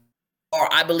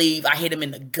 Or I believe I hit him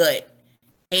in the gut,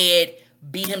 head,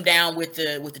 beat him down with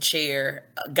the chair,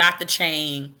 got the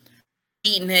chain,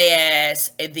 beating their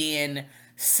ass, and then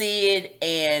Sid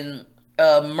and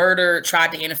Murder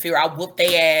tried to interfere. I whooped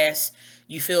their ass.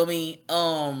 You feel me?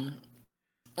 On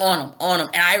them. And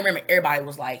I remember everybody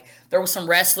was like, there was some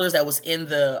wrestlers that was in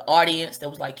the audience that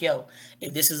was like, yo,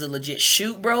 if this is a legit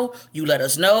shoot, bro, you let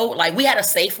us know. Like, we had a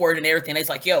safe word and everything. It's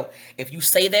like, yo, if you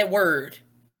say that word,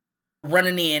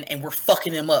 running in and we're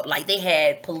fucking them up. Like, they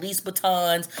had police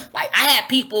batons. Like, I had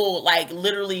people like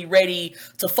literally ready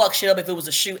to fuck shit up if it was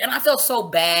a shoot. And I felt so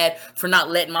bad for not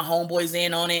letting my homeboys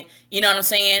in on it. You know what I'm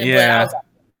saying? Yeah. But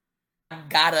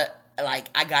I was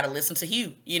like, I gotta listen to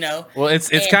Hugh, you know? Well,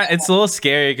 it's a little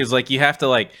scary because like you have to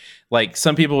like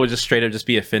some people would just straight up just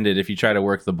be offended if you try to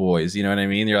work the boys. You know what I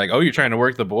mean? You're like, oh, you're trying to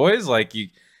work the boys?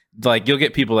 You'll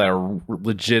get people that are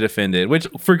legit offended, which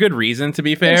for good reason, to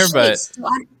be fair. But so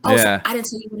I didn't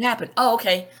tell you what happened. Oh,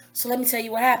 okay. So let me tell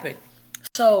you what happened.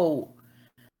 So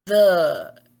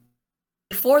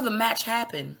before the match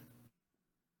happened,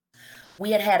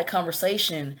 we had a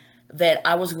conversation that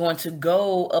I was going to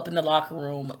go up in the locker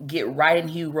room, get right in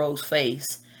Hugh Rowe's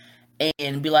face,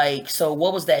 and be like, "So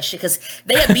what was that shit?" Because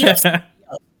they had beat us.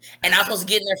 And I'm supposed to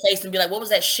get in their face and be like, what was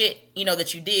that shit,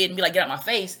 that you did? And be like, get out my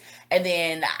face. And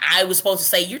then I was supposed to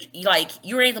say,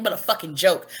 you're anything but a fucking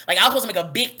joke. Like, I was supposed to make a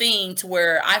big thing to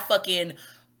where I fucking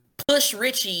push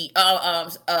Richie,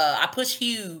 I push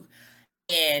Hugh,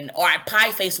 or I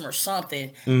pie face him or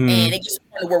something. And it gets to the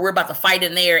point where we're about to fight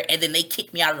in there, and then they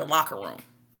kick me out of the locker room.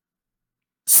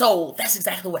 So that's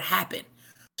exactly what happened.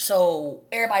 So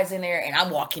everybody's in there, and I'm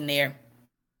walking there.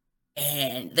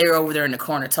 And they're over there in the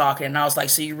corner talking, and I was like,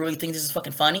 so you really think this is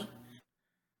fucking funny?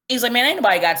 He's like, man, ain't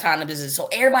nobody got time to business. So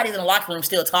everybody's in the locker room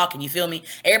still talking, you feel me?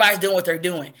 Everybody's doing what they're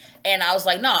doing. And I was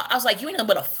like, no. I was like, you ain't nothing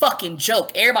but a fucking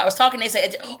joke. Everybody was talking, they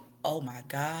said, oh my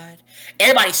God.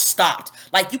 Everybody stopped.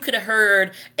 Like, you could have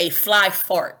heard a fly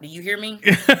fart. Do you hear me?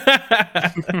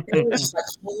 It was like,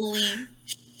 holy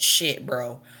shit,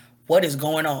 bro. What is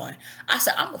going on? I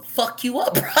said, I'm gonna fuck you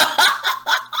up, bro.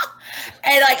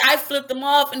 And like, I flipped him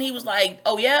off, and he was like,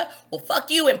 "Oh yeah, well fuck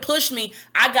you," and pushed me.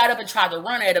 I got up and tried to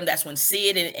run at him. That's when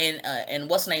Sid and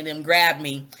what's the name them grabbed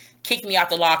me, kicked me out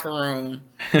the locker room.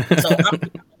 So I'm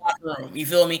in the locker room. You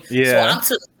feel me? Yeah. So I'm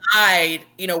to the side,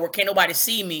 where can't nobody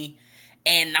see me,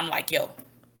 and I'm like, "Yo,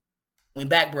 we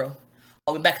back, bro.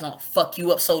 We back, and I'll fuck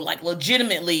you up." So like,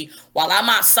 legitimately, while I'm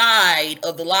outside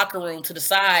of the locker room to the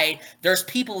side, there's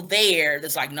people there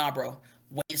that's like, "Nah, bro,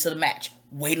 wait until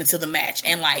the match."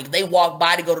 And like, they walk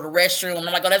by to go to the restroom, and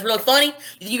I'm like, oh, that's really funny? You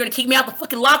think you're gonna kick me out the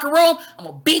fucking locker room? I'm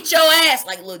gonna beat your ass.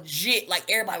 Like, legit. Like,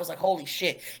 everybody was like, holy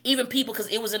shit. Even people, because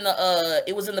it was in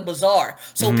the bazaar,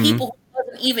 so people who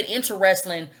wasn't even into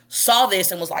wrestling saw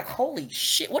this and was like, holy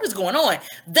shit, what is going on?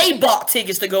 They bought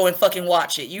tickets to go and fucking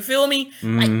watch it. You feel me?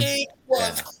 Like,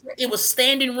 it was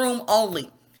standing room only.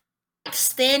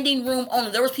 Standing room only.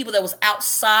 There was people that was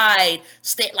outside.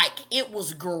 Like, it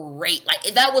was great.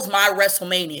 Like, that was my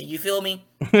WrestleMania. You feel me?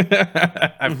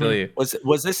 I feel you.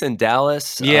 Was this in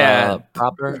Dallas? Yeah.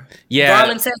 Proper. Yeah.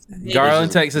 Garland, Texas.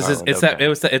 Garland, Texas.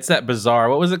 Garland, It's that bazaar.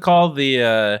 What was it called?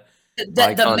 The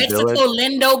Mexico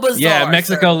Lindo Bazaar. Yeah,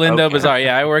 Mexico Lindo Bazaar.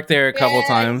 Yeah, I worked there a couple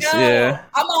times. Yo, yeah.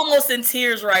 I'm almost in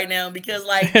tears right now because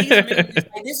like these memories,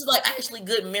 like, this is like actually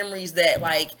good memories that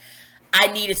like I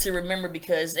needed to remember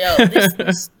because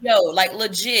like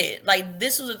legit, like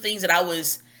this was the things that I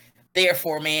was there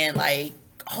for, man. Like,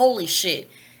 holy shit.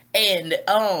 And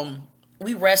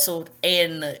we wrestled,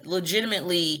 and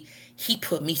legitimately he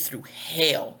put me through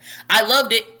hell. I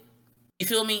loved it. You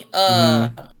feel me?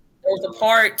 There was a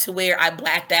part to where I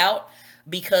blacked out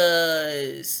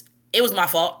because it was my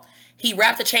fault. He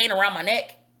wrapped the chain around my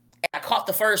neck, and I caught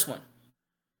the first one.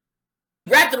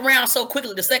 Wrapped it around so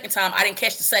quickly the second time, I didn't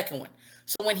catch the second one.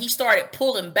 So when he started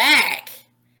pulling back,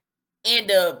 I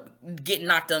ended up getting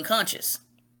knocked unconscious.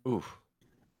 Oof.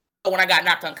 So when I got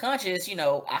knocked unconscious,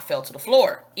 I fell to the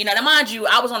floor. Now, mind you,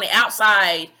 I was on the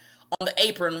outside on the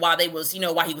apron while he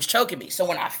was choking me. So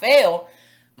when I fell,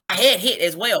 my head hit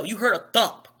as well. You heard a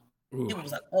thump. He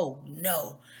was like, oh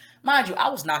no. Mind you, I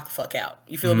was knocked the fuck out.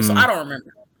 You feel me? So I don't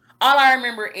remember. All I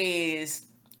remember is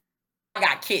I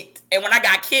got kicked. And when I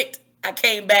got kicked, I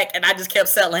came back and I just kept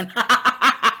selling.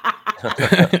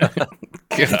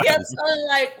 Kept selling,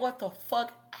 like, what the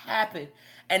fuck happened?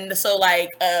 And so like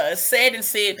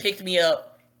Sid picked me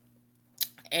up,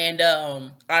 and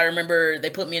I remember they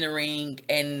put me in the ring,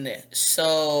 and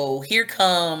so here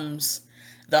comes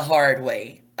the hard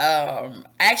way.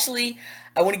 Actually,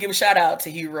 I want to give a shout out to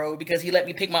Hero because he let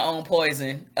me pick my own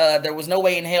poison. There was no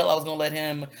way in hell I was gonna let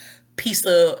him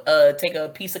take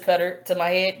a piece of cutter to my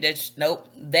head.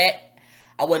 That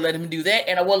I wouldn't let him do that,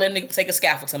 and I wouldn't let him take a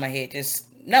scalpel to my head. Just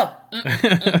no. Then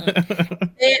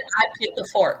I picked the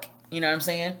fork. You know what I'm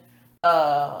saying?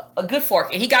 A good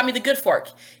fork. And he got me the good fork.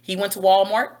 He went to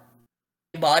Walmart,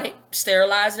 bought it,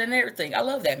 sterilized it, and everything. I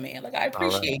love that man. Like, I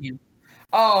appreciate him.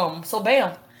 So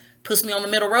bam, puts me on the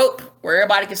middle rope where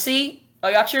everybody can see. Oh,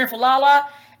 y'all cheering for Lala?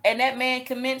 And that man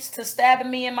commenced to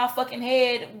stabbing me in my fucking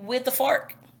head with the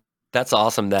fork. That's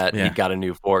awesome that he got a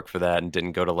new fork for that and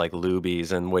didn't go to like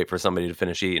Luby's and wait for somebody to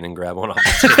finish eating and grab one off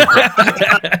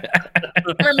the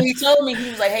table. Remember, he told me, he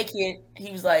was like, hey kid,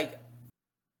 he was like,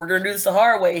 we're gonna do this the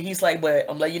hard way. He's like, but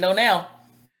I'm letting you know now,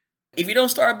 if you don't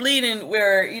start bleeding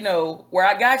where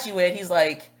I got you at, he's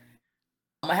like,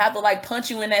 I'm gonna have to like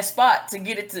punch you in that spot to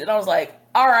get it to. And I was like,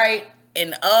 all right.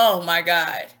 And oh my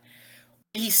God,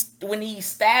 when he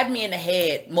stabbed me in the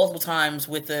head multiple times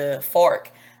with the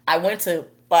fork, I went to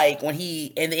like when he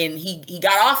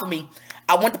got off of me,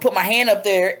 I went to put my hand up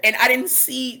there and I didn't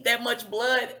see that much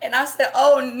blood. And I said,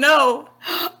 oh no.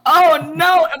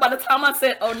 And by the time I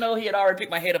said, oh no, he had already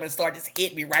picked my head up and started just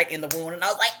hitting me right in the wound. And I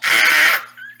was like, ah.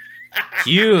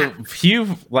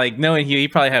 Hugh, like knowing Hugh, he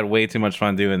probably had way too much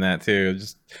fun doing that too.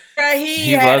 Just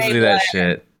he loves to do that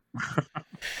shit.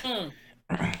 Mm.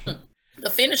 The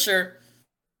finisher,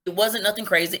 it wasn't nothing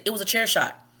crazy. It was a chair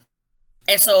shot.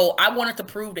 And so I wanted to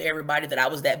prove to everybody that I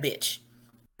was that bitch.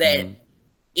 That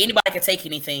anybody can take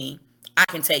anything. I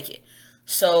can take it.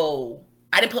 So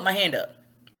I didn't put my hand up.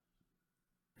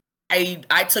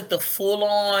 I took the full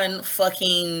on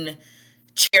fucking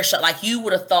chair shot. Like you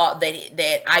would have thought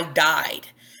that I died.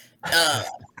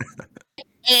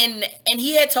 And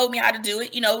he had told me how to do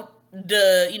it,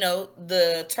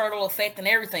 the turtle effect and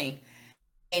everything.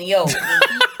 And yo,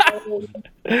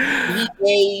 he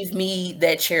gave me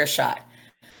that chair shot.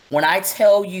 When I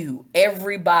tell you,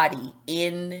 everybody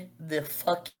in the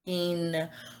fucking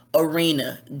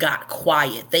arena got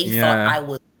quiet. They thought I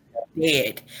was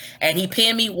dead. And he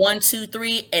pinned me 1, 2,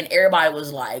 3, and everybody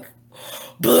was like,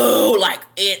 boo, like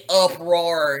it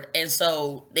uproared. And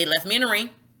so they left me in the ring.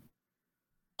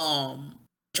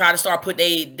 Try to start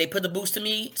they put the boost to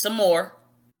me some more.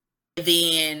 And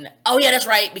then, oh yeah, that's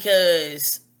right,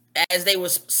 because as they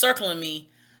was circling me,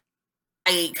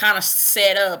 I kind of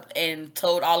set up and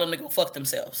told all of them to go fuck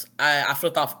themselves. I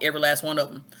flipped off every last one of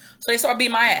them. So they started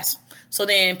beating my ass. So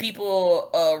then people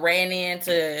ran in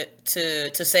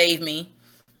to save me.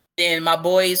 Then my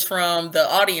boys from the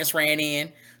audience ran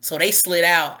in, so they slid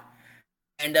out.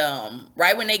 And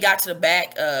right when they got to the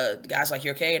back, the guy's like,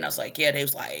 "You okay?" And I was like, "Yeah." They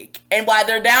was like, and while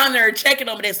they're down there checking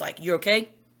on me, it's like, "You okay?"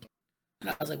 And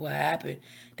I was like, "What happened?"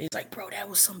 They was like, "Bro, that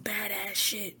was some badass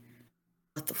shit.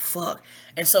 What the fuck?"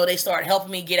 And so they started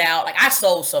helping me get out. Like I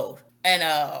sold. And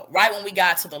right when we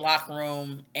got to the locker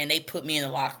room and they put me in the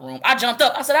locker room, I jumped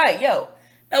up. I said, "Hey, yo,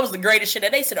 that was the greatest shit."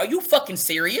 And they said, "Are you fucking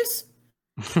serious?"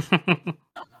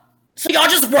 So y'all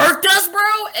just worked us,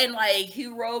 bro? And like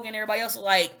Hugh Rogue and everybody else was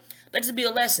like, let this be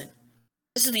a lesson.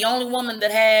 This is the only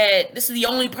this is the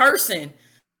only person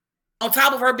on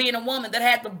top of her being a woman that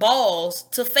had the balls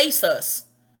to face us.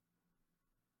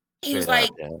 He was like,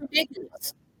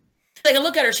 ridiculous. Take a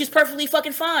look at her. She's perfectly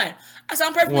fucking fine. I said,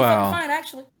 I'm perfectly fucking fine,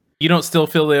 actually. You don't still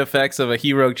feel the effects of a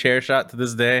hero chair shot to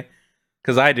this day?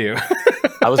 Because I do.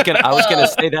 I was gonna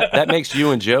say that makes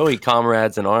you and Joey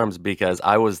comrades in arms, because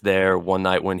I was there one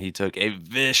night when he took a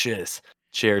vicious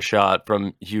chair shot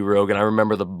from Hugh Rogan. I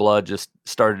remember the blood just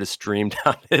started to stream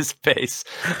down his face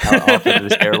off of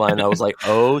his hairline. I was like,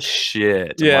 "Oh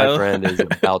shit, my friend is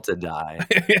about to die."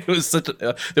 It was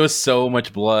there was so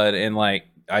much blood, and like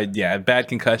bad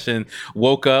concussion.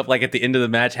 Woke up like at the end of the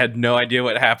match, had no idea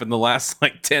what happened the last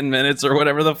like 10 minutes or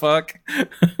whatever the fuck.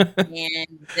 And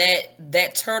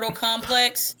that turtle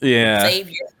complex saved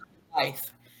your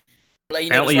life. Like,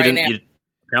 Apparently,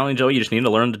 Joey, you just need to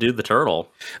learn to do the turtle.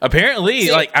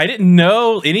 Apparently, like I didn't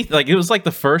know anything. Like it was like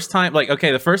the first time. Like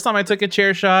okay, the first time I took a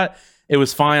chair shot, it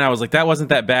was fine. I was like, that wasn't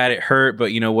that bad. It hurt,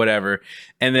 but whatever.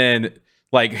 And then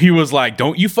like he was like,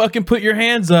 "Don't you fucking put your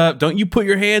hands up! Don't you put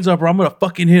your hands up, or I'm gonna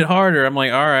fucking hit harder." I'm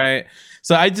like, "All right."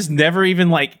 So I just never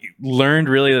even like learned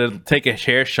really to take a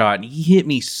chair shot. And he hit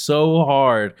me so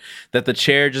hard that the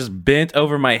chair just bent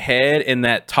over my head, and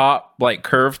that top like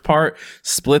curved part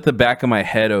split the back of my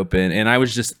head open, and I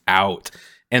was just out.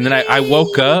 And then I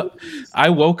woke up. I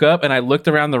woke up and I looked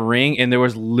around the ring, and there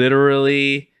was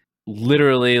literally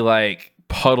like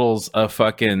puddles of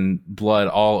fucking blood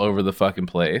all over the fucking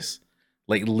place.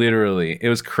 Like literally, it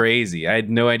was crazy. I had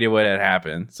no idea what had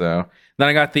happened. So then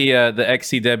I got the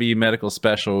XCW medical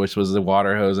special, which was a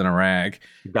water hose and a rag.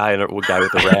 Guy with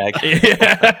the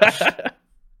rag.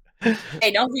 Hey,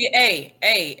 don't forget.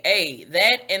 Hey,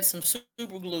 that and some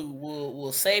super glue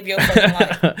will save your fucking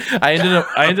life. I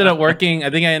ended up working.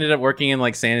 I think I ended up working in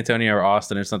like San Antonio or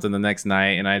Austin or something the next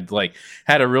night, and I'd like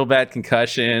had a real bad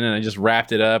concussion, and I just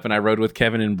wrapped it up, and I rode with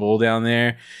Kevin and Bull down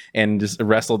there, and just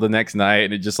wrestled the next night,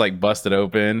 and it just like busted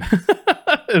open.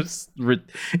 It's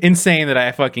insane that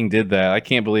I fucking did that. I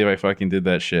can't believe I fucking did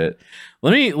that shit.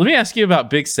 Let me ask you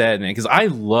about Big Sad, man, because I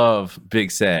love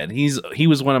Big Sad. He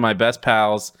was one of my best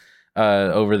pals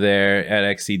over there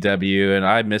at XCW, and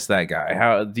I miss that guy.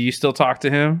 How do you still talk to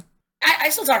him? I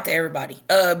still talk to everybody.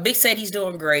 Big said he's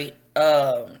doing great.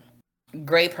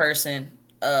 Great person.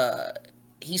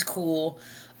 He's cool.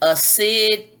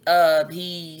 Sid,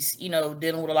 he's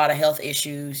dealing with a lot of health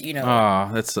issues. Oh,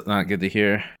 that's not good to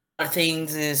hear. A lot of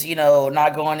things is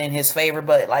not going in his favor,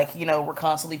 but like we're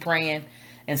constantly praying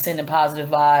and sending positive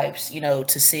vibes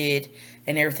to Sid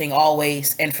and everything,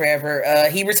 always and forever.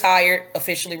 He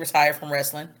officially retired from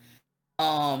wrestling.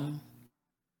 And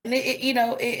it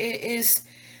is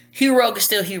Hugh Rogue is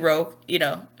still Hugh Rogue.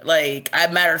 Like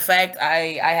matter of fact,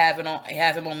 I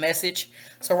have him on message.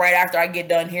 So right after I get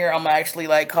done here, I'm actually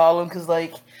like call him, because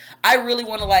like I really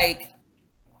want to like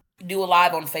do a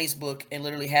live on Facebook and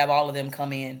literally have all of them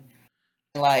come in.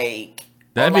 Like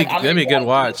that'd be a good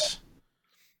watch.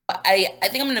 I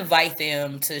think I'm gonna invite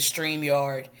them to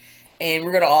StreamYard, and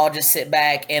we're gonna all just sit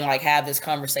back and like have this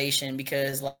conversation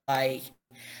because like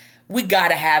we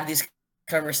gotta have this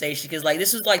conversation because like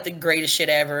this was like the greatest shit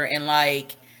ever, and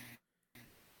like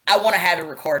I want to have it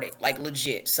recorded like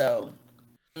legit. So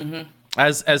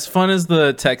As fun as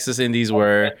the Texas Indies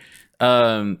were,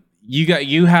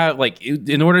 you have like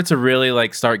in order to really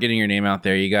like start getting your name out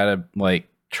there, you gotta like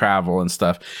travel and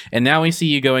stuff. And now we see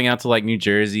you going out to like New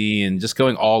Jersey and just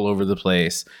going all over the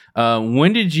place.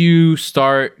 When did you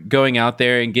start going out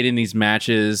there and getting these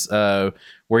matches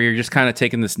where you're just kind of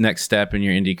taking this next step in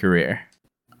your indie career?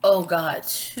 oh god,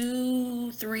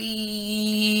 2,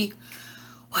 3.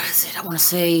 What is it? I want to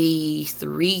say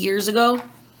 3 years ago.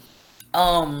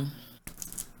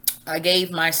 I gave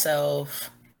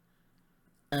myself,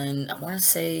 and I want to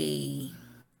say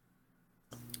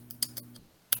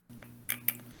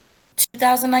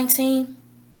 2019.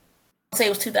 I'll say it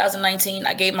was 2019.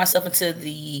 I gave myself until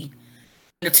the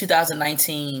end of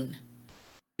 2019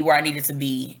 where I needed to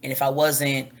be, and if I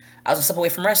wasn't, I was a step away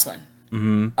from wrestling.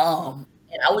 And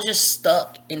I was just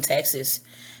stuck in Texas,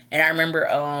 and I remember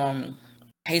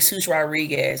Jesus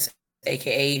Rodriguez,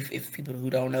 aka if people who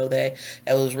don't know that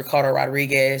was Ricardo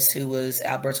Rodriguez, who was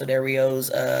Alberto Del Rio's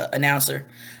announcer.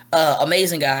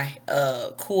 Amazing guy,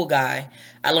 cool guy.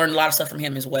 I learned a lot of stuff from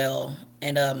him as well.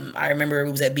 And I remember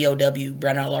it was at BOW,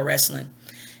 Brown Outlaw Wrestling,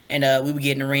 and we would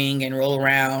get in the ring and roll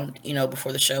around,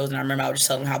 before the shows. And I remember I was just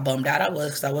telling him how bummed out I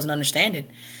was because I wasn't understanding.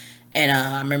 And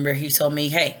I remember he told me,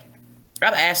 "Hey,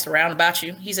 I've asked around about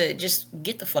you." He said, "Just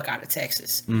get the fuck out of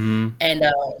Texas." And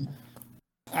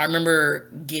I remember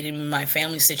getting my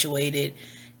family situated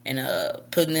and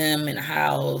putting them in a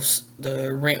house.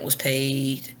 The rent was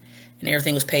paid and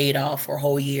everything was paid off for a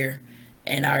whole year.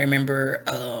 And I remember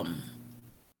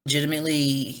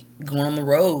legitimately going on the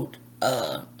road,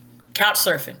 couch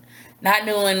surfing, not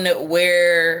knowing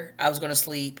where I was going to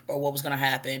sleep or what was going to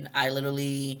happen. I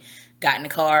literally got in the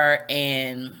car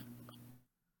and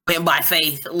went by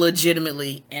faith,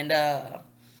 legitimately. And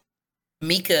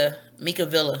Mika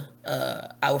Villa,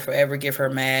 I will forever give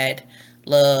her mad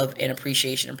love and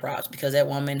appreciation and props because that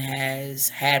woman has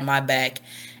had my back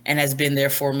and has been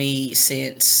there for me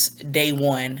since day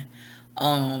one.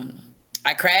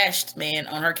 I crashed, man,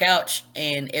 on her couch,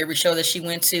 and every show that she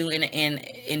went to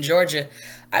in Georgia,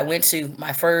 I went to.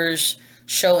 My first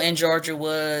show in Georgia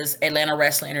was Atlanta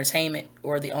Wrestling Entertainment,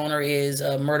 where the owner is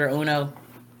Murder Uno.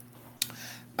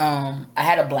 I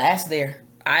had a blast there.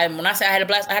 When I say I had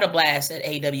a blast at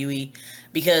AWE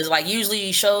because like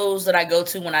usually shows that I go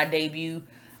to when I debut,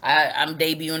 I'm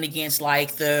debuting against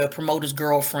like the promoter's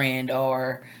girlfriend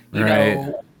or you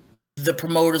know the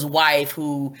promoter's wife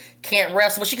who can't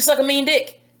wrestle, but she can suck a mean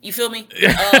dick. You feel me?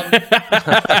 Just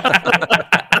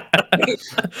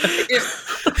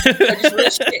real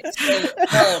shit.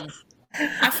 So,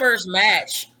 my first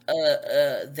match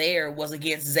there was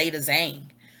against Zeta Zane,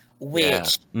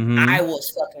 which I was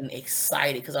fucking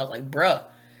excited because I was like, bruh,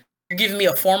 you're giving me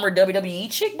a former WWE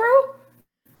chick, bro?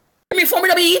 Give me a former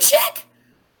WWE chick?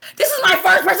 This is my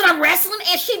first person I'm wrestling,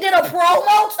 and she did a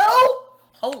promo too?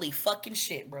 Holy fucking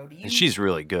shit, bro. And she's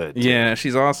really good. Yeah,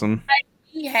 she's awesome. Like,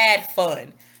 we had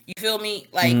fun. You feel me?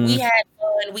 Like, we had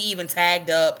fun. We even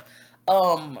tagged up.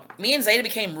 Me and Zeta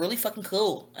became really fucking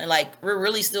cool. And, like, we're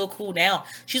really still cool now.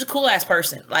 She's a cool-ass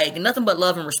person. Like, nothing but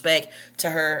love and respect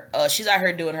to her. She's out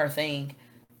here doing her thing. You know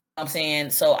what I'm saying?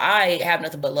 So, I have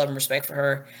nothing but love and respect for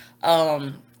her.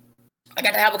 I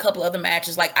got to have a couple other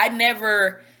matches. Like, I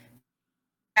never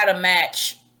had a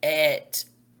match at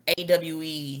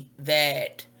AWE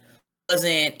that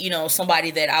wasn't, somebody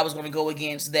that I was going to go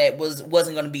against that wasn't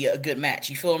going to be a good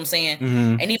match. You feel what I'm saying?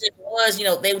 And even if it was,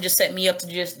 they would just set me up to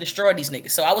just destroy these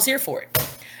niggas. So I was here for it.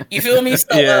 You feel me?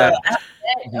 So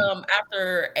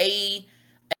after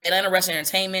Atlanta Wrestling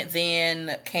Entertainment,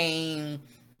 then came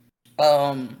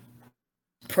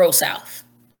Pro South,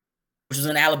 which was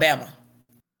in Alabama.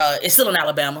 It's still in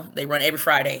Alabama. They run every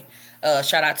Friday.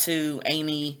 Shout out to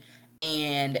Amy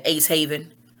and Ace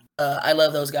Haven. I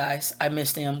love those guys. I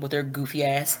miss them with their goofy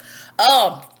ass.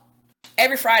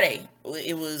 Every Friday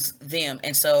it was them,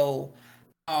 and so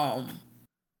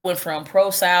went from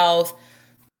Pro South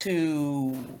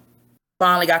to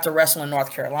finally got to wrestle in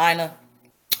North Carolina.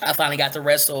 I finally got to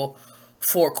wrestle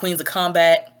for Queens of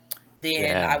Combat.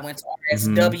 Then I went to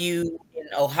RSW in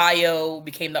Ohio,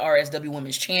 became the RSW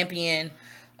Women's Champion.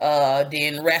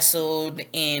 Then wrestled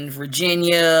in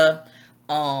Virginia.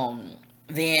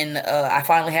 Then I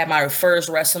finally had my first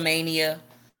WrestleMania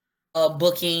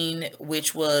booking,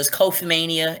 which was Kofi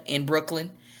Mania in Brooklyn.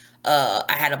 I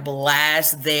had a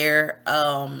blast there.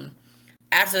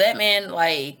 After that, man,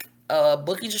 like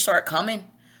bookings just start coming.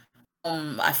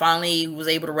 I finally was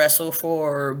able to wrestle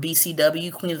for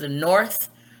BCW, Queen of the North,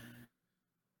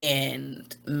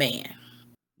 and man,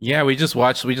 Yeah, we just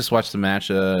watched the match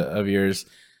of yours.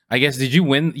 I guess did you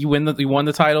win? You won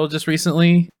the title just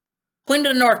recently. Queen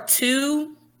of the North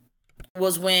 2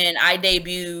 was when I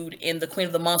debuted in the Queen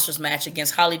of the Monsters match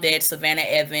against Holly Dead, Savannah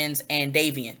Evans, and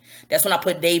Davian. That's when I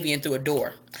put Davian through a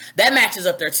door. That match is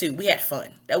up there too. We had fun.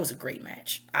 That was a great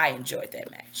match. I enjoyed that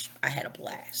match. I had a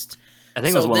blast. I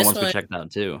think it was one of the ones we checked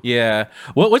out too. Yeah.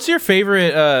 What's your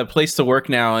favorite place to work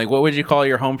now? Like, what would you call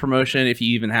your home promotion if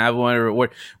you even have one, or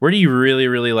where do you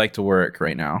really like to work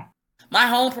right now? My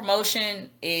home promotion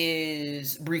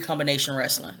is Recombination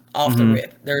Wrestling. Off the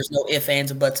rip, there's no ifs,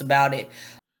 ands, or buts about it.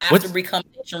 After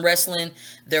Recombination Wrestling,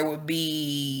 there would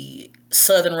be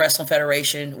Southern Wrestling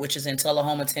Federation, which is in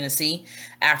Tullahoma, Tennessee.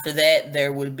 After that,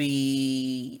 there would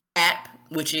be APP,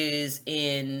 which is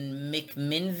in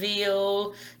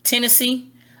McMinnville, Tennessee.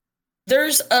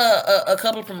 There's a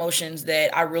couple of promotions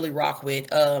that I really rock with.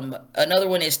 Another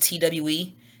one is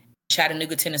TWE,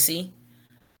 Chattanooga, Tennessee.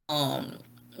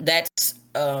 That's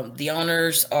the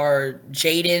owners are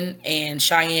Jaden and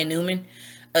Cheyenne Newman.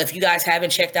 If you guys haven't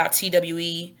checked out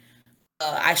TWE,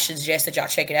 I suggest that y'all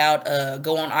check it out.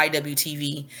 Go on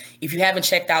IWTV. If you haven't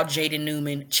checked out Jaden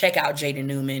Newman, check out Jaden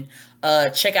Newman.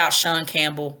 Check out Sean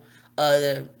Campbell.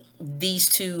 These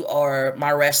two are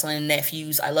my wrestling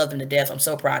nephews. I love them to death. I'm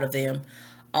so proud of them.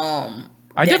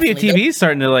 IWTV is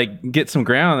starting to like get some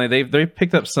ground. They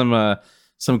picked up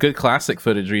some good classic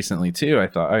footage recently too.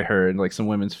 I heard like some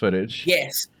women's footage.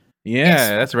 Yes. Yeah, Yes.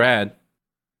 that's rad.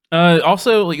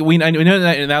 Also, like, we know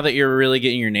that now that you're really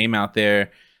getting your name out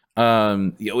there.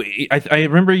 I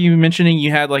remember you mentioning you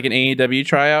had like an AEW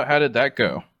tryout. How did that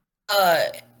go?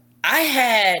 I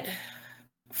had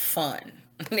fun.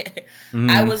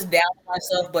 I was down with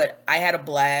myself, but I had a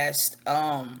blast.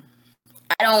 I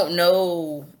don't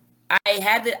know. I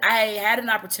had an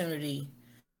opportunity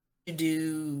to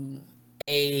do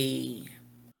a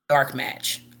dark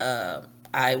match.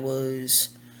 I was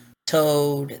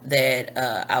told that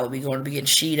I would be going to be getting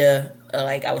Sheeta.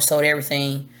 Like I was told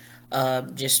everything.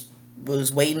 Just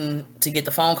was waiting to get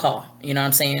the phone call. You know what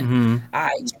I'm saying?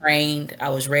 I trained, I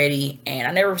was ready, and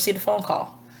I never received a phone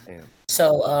call. Damn.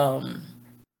 So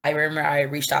I remember I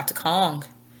reached out to Kong.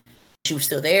 She was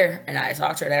still there, and I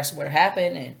talked to her and asked her what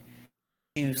happened, and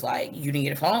she was like, "You didn't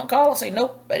get a phone call?" I said,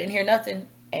 "Nope, I didn't hear nothing."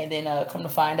 And then come to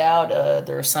find out,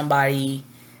 there was somebody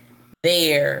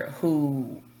there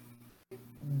who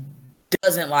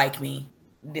doesn't like me,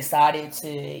 decided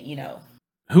to,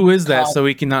 Who is that? So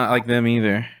we cannot like them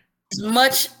either.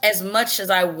 as much as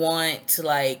I want to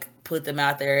like put them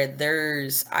out there,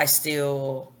 I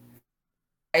still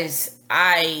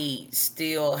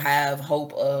have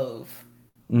hope of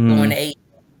going to 8.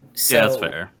 So, Yeah, that's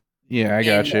fair. Yeah, I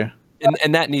got you.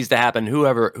 And that needs to happen.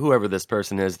 Whoever this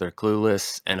person is, they're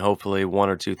clueless, and hopefully one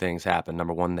or two things happen.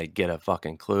 Number one, they get a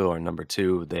fucking clue, or number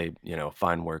two, they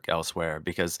find work elsewhere,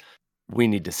 because we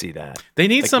need to see that. They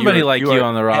need somebody like you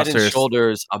on the head roster. and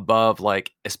shoulders above,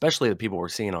 like, especially the people we're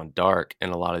seeing on Dark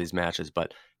in a lot of these matches,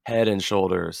 but head and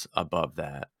shoulders above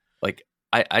that. Like,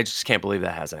 I just can't believe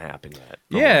that hasn't happened yet.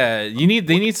 Yeah,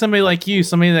 they need somebody like you,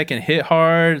 somebody that can hit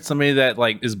hard, somebody that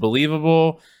like is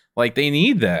believable. Like they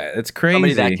need that. It's crazy.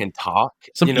 Somebody that can talk.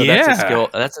 That's a skill.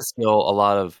 That's a skill a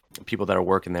lot of people that are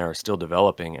working there are still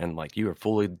developing, and like you are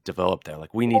fully developed there.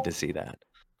 Like we need to see that.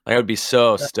 Like, I would be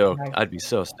so stoked. I'd be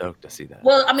so stoked to see that.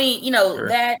 Well, I mean,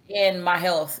 that and my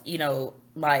health,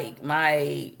 like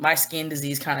my skin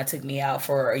disease kind of took me out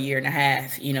for a year and a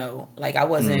half. Like I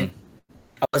wasn't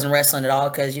wrestling at all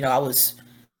because I was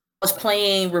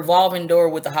playing revolving door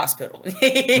with the hospital.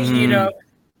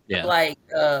 Yeah. Like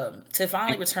to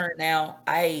finally return now,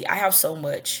 I have so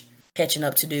much catching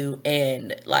up to do,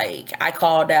 and like I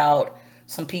called out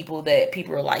some people that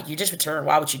people are like, "You just returned.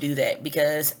 Why would you do that?"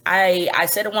 Because I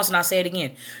said it once and I say it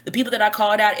again. The people that I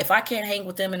called out, if I can't hang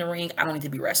with them in the ring, I don't need to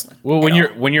be wrestling. Well, when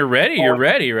you're ready, you're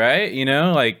ready, right?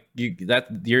 Like you got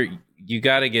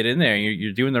to get in there.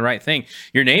 You're doing the right thing.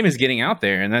 Your name is getting out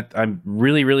there, and that I'm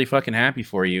really, really fucking happy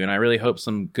for you. And I really hope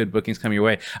some good bookings come your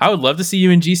way. I would love to see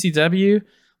you in GCW.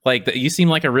 Like you seem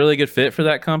like a really good fit for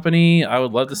that company. I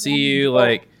would love to see you.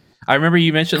 Like I remember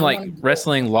you mentioned like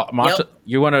wrestling. Masha,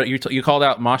 you called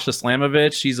out Masha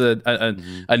Slamovich. She's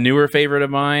a newer favorite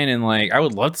of mine, and like I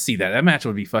would love to see that. That match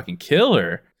would be fucking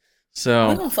killer. So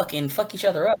we're gonna fucking fuck each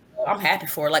other up. I'm happy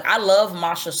for it. Like I love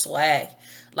Masha swag.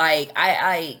 Like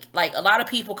I like a lot of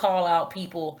people call out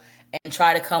people and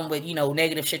try to come with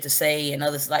negative shit to say, and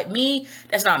others like me.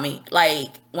 That's not me. Like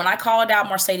when I called out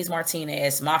Mercedes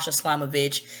Martinez, Masha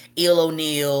Slamovich, Il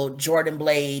O'Neil, Jordan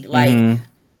Blade, like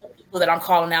people that I'm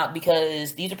calling out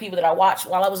because these are people that I watched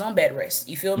while I was on bed rest.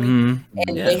 You feel me?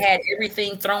 And they had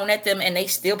everything thrown at them and they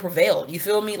still prevailed. You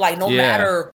feel me? Like no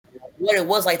matter what it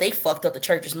was, like they fucked up the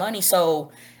church's money. So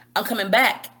I'm coming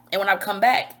back. And when I come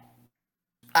back,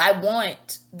 I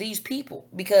want these people,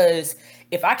 because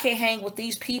if I can't hang with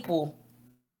these people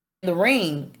in the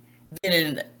ring,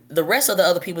 then the rest of the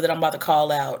other people that I'm about to call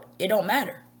out, it don't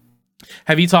matter.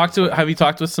 Have you talked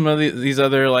with some of these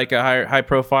other like high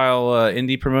profile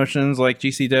indie promotions like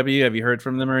GCW? Have you heard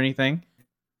from them or anything?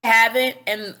 I haven't,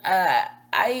 and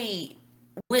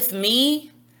with me,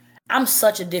 I'm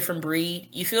such a different breed.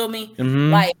 You feel me?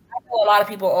 Like I know a lot of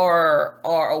people are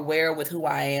aware with who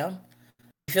I am.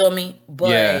 You feel me?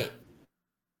 But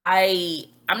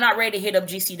I'm not ready to hit up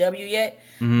GCW yet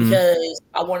because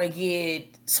I want to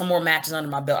get some more matches under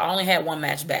my belt. I only had one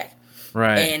match back,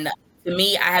 right? And to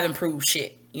me, I haven't proved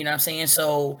shit. You know what I'm saying?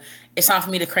 So it's time for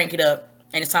me to crank it up,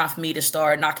 and it's time for me to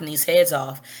start knocking these heads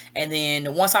off. And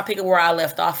then once I pick up where I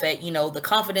left off at, the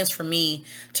confidence for me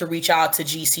to reach out to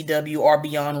GCW or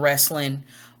Beyond Wrestling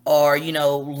or,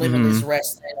 Limitless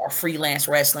Wrestling or Freelance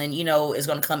Wrestling, is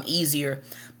going to come easier.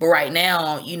 But right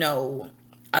now,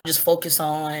 I'm just focused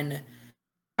on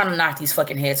trying to knock these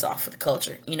fucking heads off for the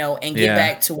culture, and get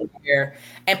back to where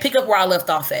and pick up where I left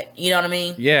off at. You know what I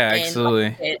mean? Yeah, and absolutely.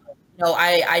 Like I said,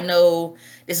 I know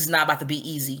this is not about to be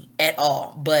easy at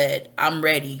all, but I'm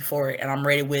ready for it, and I'm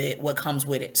ready with it, what comes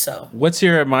with it. So what's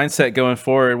your mindset going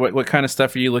forward? What kind of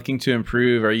stuff are you looking to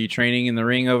improve? Are you training in the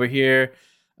ring over here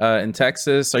in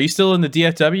Texas? Are you still in the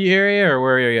DFW area, or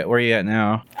where are you at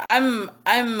now?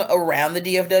 I'm around the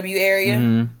DFW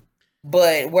area,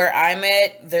 but where I'm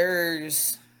at,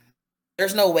 there's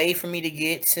no way for me to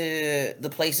get to the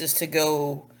places to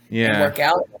go and work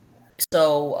out.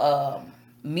 So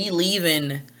me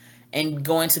leaving and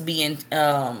going to be in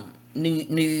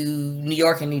New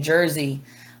York and New Jersey,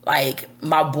 like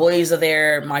my boys are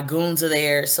there, my goons are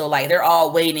there, so like they're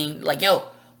all waiting, like, yo,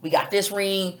 we got this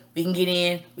ring, we can get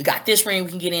in, we got this ring,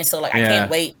 we can get in. So like I can't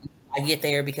wait I get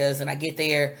there, because then I get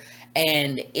there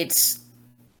and it's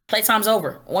playtime's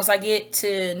over. Once I get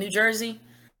to New Jersey,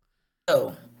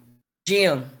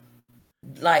 Jim,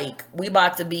 like we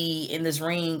about to be in this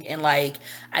ring, and like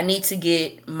I need to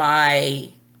get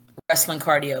my wrestling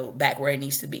cardio back where it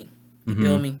needs to be. You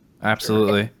feel me?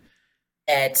 Absolutely.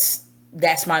 That's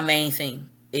my main thing,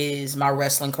 is my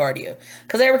wrestling cardio,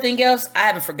 because everything else I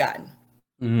haven't forgotten.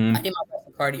 I need my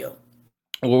wrestling cardio.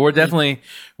 Well, we're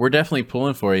definitely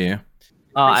pulling for you.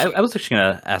 I was actually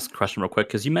gonna ask a question real quick,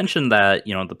 because you mentioned that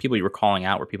the people you were calling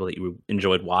out were people that you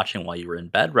enjoyed watching while you were in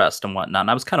bed rest and whatnot.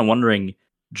 And I was kind of wondering,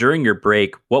 during your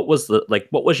break, what was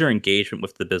your engagement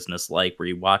with the business like? Were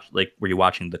you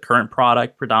watching the current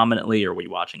product predominantly, or were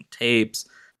you watching tapes?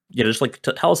 Just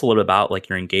tell us a little bit about like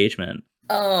your engagement.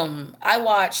 I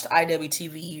watched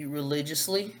IWTV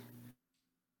religiously,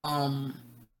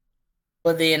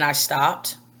 but then I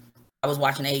stopped. I was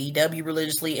watching AEW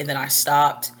religiously, and then I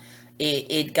stopped.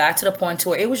 It got to the point to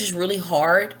where it was just really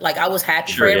hard. Like I was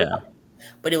happy for it,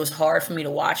 but it was hard for me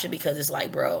to watch it, because it's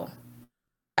like, bro,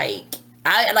 like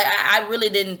I really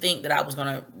didn't think that I was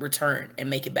gonna return and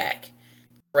make it back to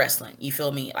wrestling. You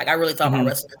feel me? Like I really thought my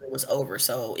wrestling career was over,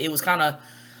 so it was kind of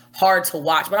hard to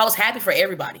watch. But I was happy for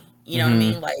everybody. You know what I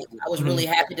mean? Like I was really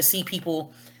happy to see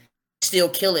people still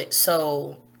kill it.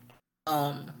 So,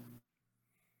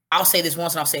 I'll say this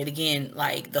once and I'll say it again.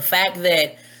 Like the fact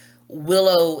that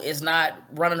Willow is not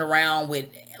running around with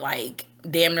like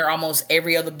damn near almost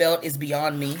every other belt is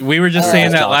beyond me. We were just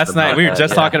saying that last night. We were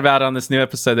just talking about it on this new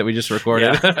episode that we just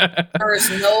recorded. There is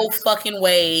no fucking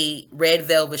way Red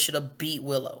Velvet should have beat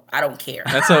Willow. I don't care.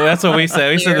 That's what we said.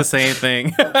 We said the same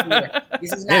thing.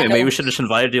 Hey, maybe we should have just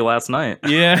invited you last night.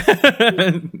 Yeah.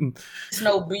 There's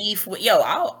no beef with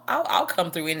I'll come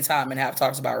through anytime and have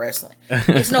talks about wrestling.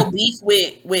 There's no beef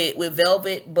with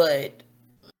Velvet, but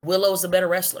Willow's a better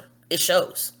wrestler. It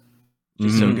shows.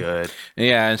 She's so good.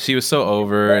 Yeah, and she was so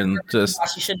over, and just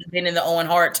she shouldn't have been in the Owen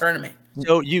Hart tournament.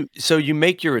 So you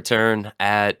make your return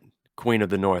at Queen of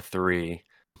the North 3.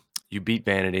 You beat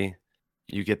Vanity.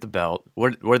 You get the belt.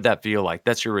 What did that feel like?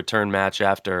 That's your return match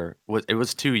after it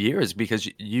was 2 years, because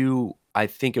I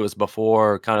think it was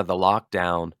before kind of the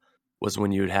lockdown was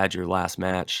when you had your last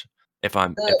match, if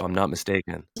I'm not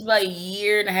mistaken. It was about a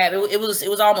year and a half. It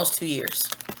was almost 2 years.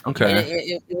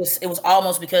 Okay. It was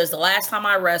almost, because the last time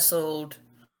I wrestled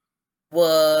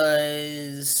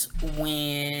was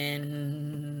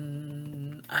when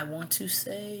I want to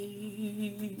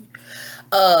say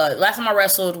last time I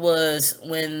wrestled was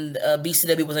when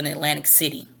BCW was in Atlantic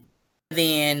City.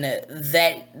 Then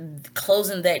that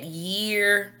closing that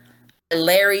year,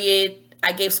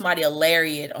 I gave somebody a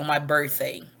lariat on my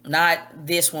birthday. not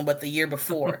this one, but the year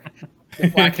before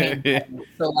I came back.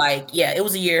 So like, yeah, it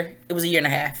was a year. It was a year and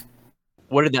a half.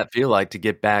 What did that feel like to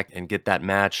get back and get that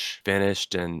match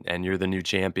finished and you're the new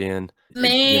champion?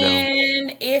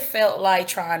 Man, it felt like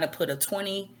trying to put a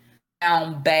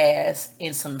 20-pound bass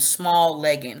in some small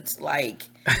leggings. Like,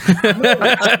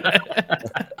 I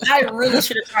really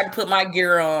should have tried to put my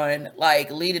gear on, like,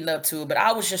 leading up to it, but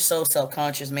I was just so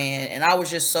self-conscious, man, and I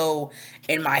was just so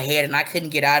in my head, and I couldn't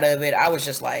get out of it. I was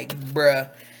just like, bruh.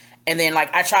 And then,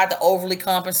 like, I tried to overly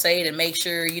compensate and make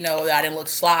sure, you know, I didn't look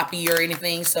sloppy or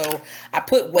anything, so I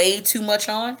put way too much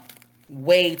on,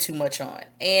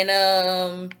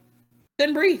 and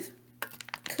couldn't breathe.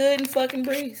 Couldn't fucking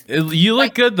breathe. You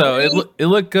look good though. It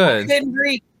looked good.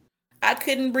 I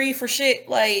couldn't breathe for shit.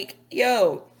 Like,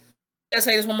 yo, gotta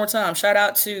say this one more time. Shout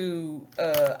out to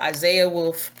Isaiah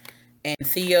Wolf and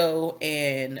Theo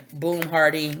and Boom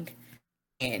Harding,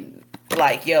 and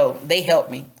like, yo, they helped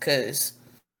me because,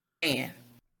 man,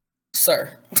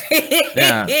 sir.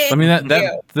 Yeah, I mean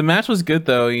that the match was good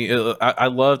though. I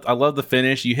loved the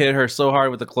finish. You hit her so hard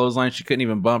with the clothesline she couldn't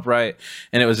even bump right,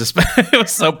 and it was just it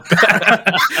was so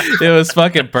it was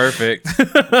fucking perfect.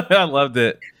 I loved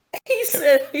it. He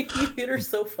said you hit her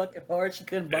so fucking hard she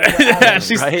couldn't bump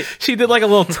right. Yeah, she did like a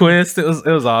little twist. It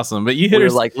was awesome. But you hit her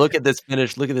like, look at this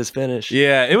finish. Look at this finish.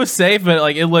 Yeah, it was safe, but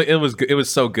like it was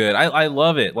so good. I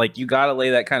love it. Like you got to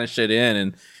lay that kind of shit in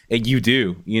and you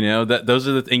do, you know, that those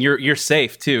are and you're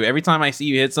safe too. Every time I see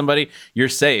you hit somebody, you're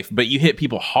safe, but you hit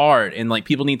people hard, and like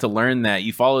people need to learn that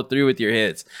you follow through with your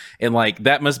hits, and like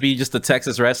that must be just the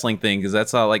Texas wrestling thing because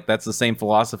that's how that's the same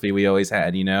philosophy we always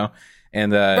had, you know.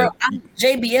 And bro,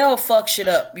 JBL fuck shit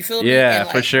up. You feel me? Yeah, and,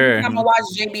 like, for sure. Every time I watch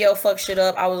JBL fuck shit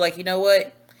up, I was like, you know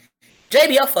what?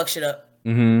 JBL fuck shit up.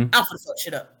 I'm gonna fuck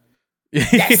shit up.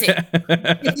 That's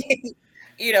it.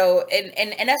 You know,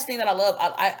 and that's the thing that I love.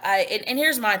 And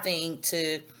here's my thing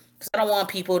because I don't want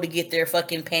people to get their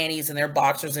fucking panties and their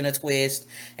boxers in a twist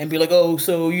and be like, oh,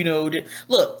 so you know,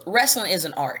 look, wrestling is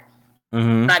an art.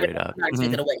 Not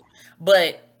take it away,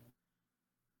 but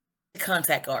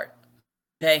contact art.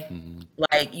 Okay,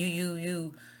 like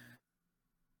you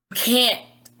can't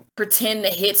pretend to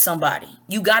hit somebody.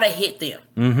 You gotta hit them.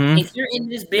 If you're in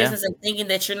this business and thinking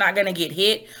that you're not gonna get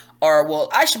hit, or well,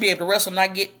 I should be able to wrestle and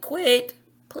not get quit.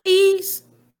 Please.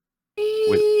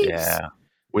 We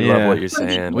love what you're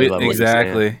saying. We love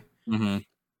exactly. What you're saying.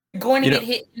 You're going to get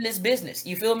hit in this business.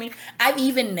 You feel me? I've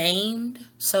named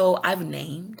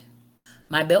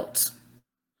my belts.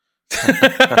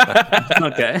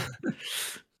 Okay.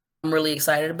 I'm really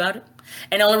excited about it.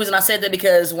 And the only reason I said that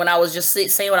because when I was just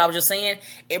saying what I was just saying,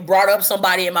 it brought up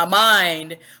somebody in my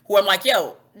mind who I'm like,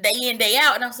 yo, day in, day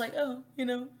out. And I was like, oh, you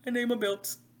know, I named my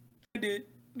belts. I did.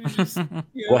 Just,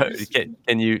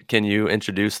 can you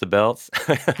introduce the belts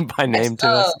by name to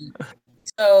us?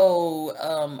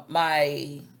 So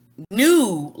my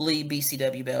newly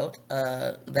BCW belt,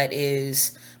 that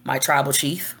is my tribal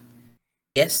chief.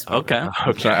 Yes. Okay.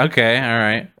 All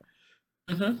right.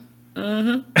 And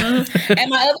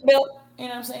my other belt, you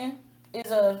know what I'm saying, is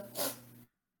the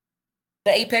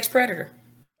Apex Predator.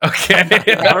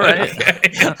 Okay. All right.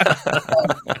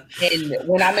 And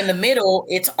when I'm in the middle,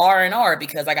 it's R&R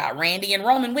because I got Randy and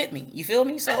Roman with me. You feel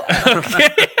me? So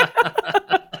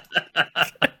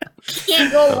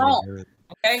can't go wrong.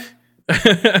 Okay.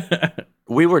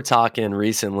 We were talking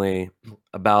recently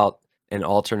about an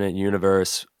alternate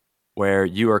universe where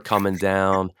you are coming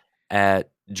down at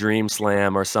Dream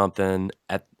Slam or something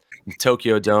at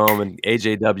Tokyo Dome and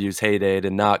AJW's heyday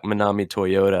to knock Manami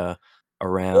Toyota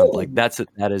around. Ooh. Like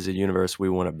that is a universe we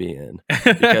want to be in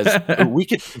because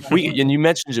and you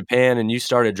mentioned Japan and you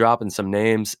started dropping some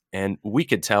names and we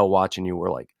could tell watching you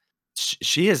were like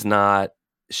she is not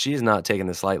taking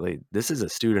this lightly. This is a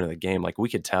student of the game. Like we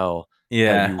could tell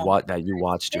that you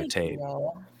watched your tape.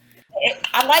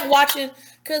 I like watching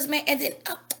because man, and then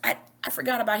I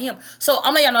forgot about him. So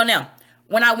I'm letting y'all know now.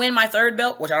 When I win my third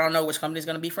belt, which I don't know which company it's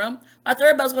going to be from, my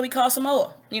third belt's going to be called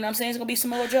Samoa. You know what I'm saying? It's going to be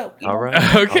Samoa Joe. All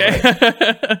right. Okay.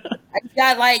 I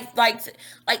got like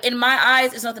in my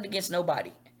eyes, it's nothing against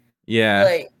nobody. Yeah.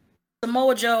 But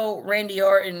Samoa Joe, Randy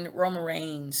Orton, Roman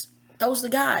Reigns, those are the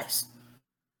guys.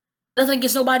 Nothing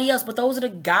against nobody else, but those are the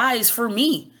guys for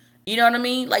me. You know what I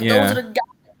mean? Like those are the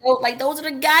guys. Like those are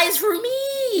the guys for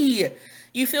me.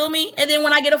 You feel me? And then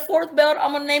when I get a fourth belt,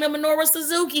 I'm gonna name him Minoru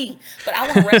Suzuki. But I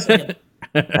want to wrestle him.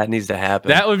 That needs to happen.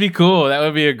 That would be cool. That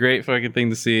would be a great fucking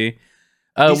thing to see.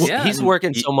 He's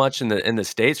working so much in the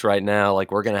States right now.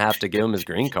 Like we're gonna have to give him his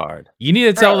green card. You need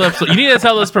to tell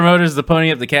those promoters to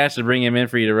pony up the cash to bring him in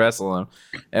for you to wrestle him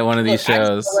at one of these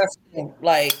shows.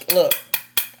 Like, look,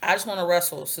 I just want to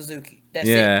wrestle Suzuki. That's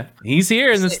it. Yeah, he's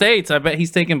here in the That's it. States. I bet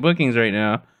he's taking bookings right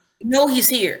now. No, he's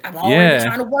here. I'm already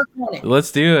trying to work on it.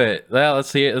 Let's do it. Well,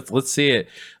 let's see it. Let's see it.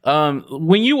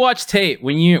 When you watch tape,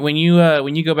 when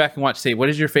you go back and watch tape, what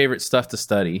is your favorite stuff to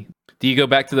study? Do you go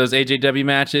back to those AJW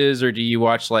matches, or do you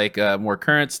watch like more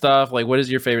current stuff? Like, what is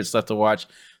your favorite stuff to watch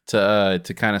to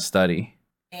kind of study?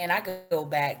 And I go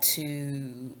back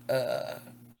to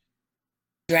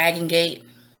Dragon Gate.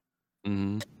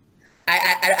 Mm-hmm.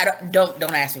 I don't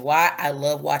ask me why. I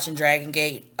love watching Dragon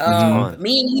Gate.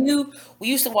 Me and you, we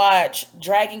used to watch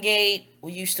Dragon Gate.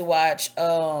 We used to watch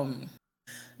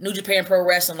New Japan Pro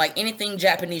Wrestling, like anything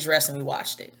Japanese wrestling. We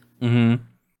watched it. Mm-hmm.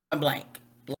 I'm blank.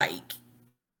 Like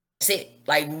that's it.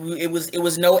 Like it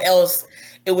was no else.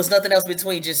 It was nothing else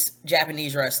between just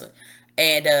Japanese wrestling.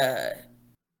 And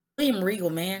William Regal,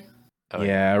 man. Oh,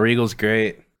 yeah, Regal's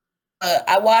great.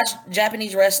 I watched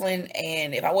Japanese wrestling,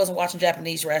 and if I wasn't watching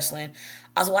Japanese wrestling,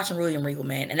 I was watching William Regal,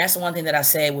 man. And that's the one thing that I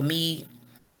said with me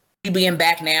being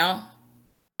back now,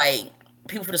 like,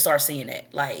 people should start seeing it.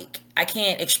 Like, I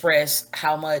can't express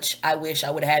how much I wish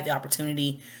I would have had the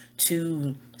opportunity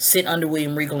to sit under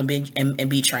William Regal and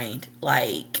be trained.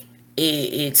 Like,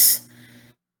 it's...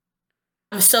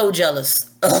 I'm so jealous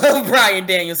of Bryan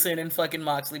Danielson and fucking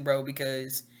Moxley, bro,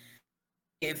 because...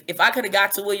 If I could have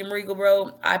got to William Regal,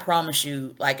 bro, I promise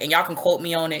you, like, and y'all can quote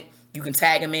me on it, you can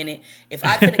tag him in it. If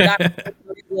I could have got to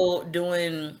Regal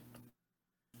doing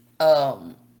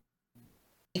coming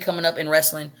up in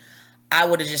wrestling, I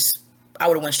would have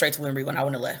went straight to William Regal and I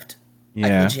wouldn't have left.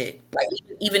 Yeah. Like, legit. Like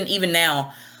even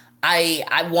now,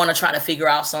 I want to try to figure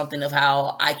out something of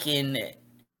how I can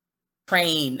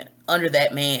train under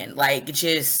that man. Like,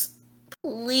 just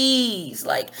please.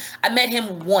 Like, I met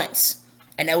him once.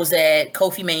 And that was at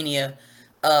Kofi Mania.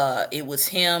 It was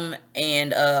him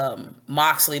and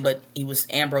Moxley, but he was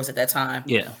Ambrose at that time.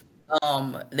 Yeah.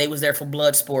 They was there for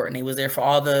Bloodsport, and they was there for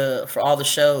all the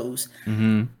shows.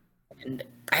 Mm-hmm. And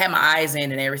I had my eyes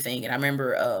in and everything. And I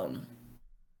remember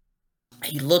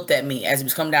he looked at me as he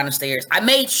was coming down the stairs. I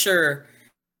made sure,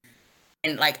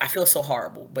 and like I feel so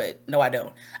horrible, but no, I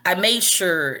don't. I made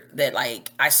sure that like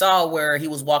I saw where he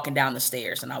was walking down the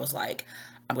stairs, and I was like,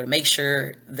 I'm going to make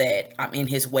sure that I'm in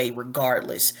his way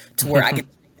regardless to where I can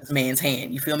take this man's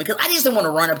hand. You feel me? Because I just didn't want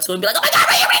to run up to him and be like, oh my God,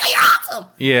 you're awesome.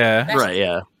 Yeah. That's right,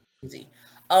 yeah. Easy.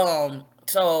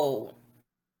 So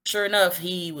sure enough,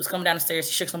 he was coming down the stairs.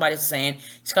 He shook somebody's hand.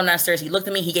 He's coming downstairs. He looked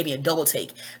at me. He gave me a double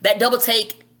take. That double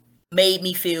take made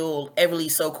me feel everly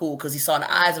so cool because he saw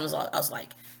the eyes and I was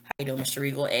like, how you doing, Mr.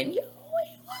 Regal? And yo, he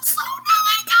was so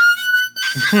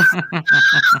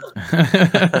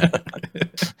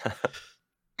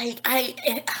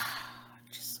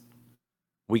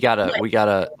we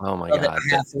gotta. Oh my God!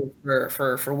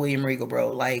 For William Regal,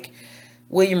 bro. Like,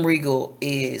 William Regal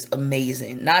is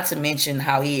amazing. Not to mention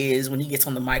how he is when he gets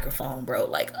on the microphone, bro.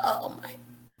 Like, oh my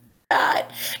God,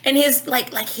 and his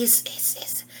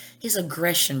his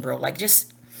aggression, bro. Like,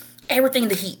 just everything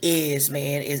that he is,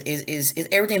 man, is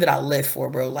everything that I live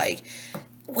for, bro. Like,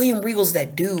 William Regal's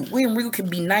that dude. William Regal can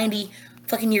be 90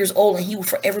 fucking years old, and he will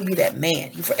forever be that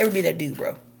man. He will forever be that dude,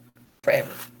 bro.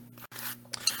 Forever.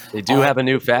 They do have a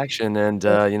new faction, and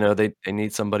they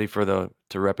need somebody to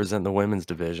represent the women's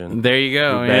division. There you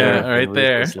go, yeah, right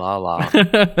there. Ruthless Lala. So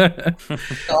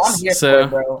I'm here for it,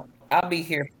 bro. I'll be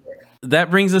here for it. That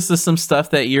brings us to some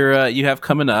stuff that you have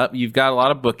coming up. You've got a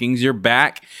lot of bookings. You're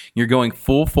back. You're going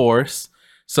full force.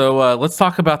 So let's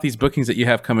talk about these bookings that you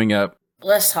have coming up.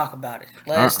 Let's talk about it.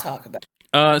 Talk about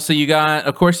it. So you got,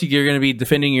 of course, you're going to be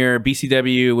defending your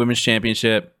BCW Women's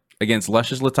Championship against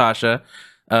Luscious Latasha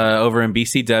over in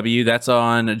BCW. That's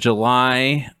on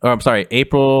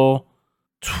April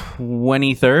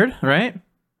 23rd, right?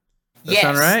 That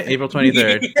sound right? April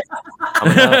 23rd.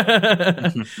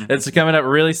 It's coming up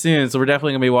really soon, so we're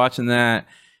definitely going to be watching that.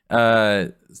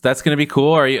 That's going to be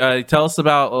cool. Tell us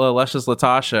about Luscious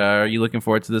Latasha. Are you looking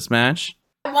forward to this match?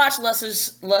 I watched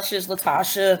Luscious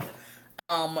Latasha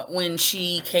when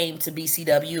she came to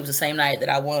BCW. It was the same night that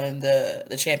I won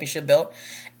the championship belt.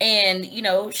 And,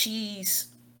 she's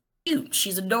cute.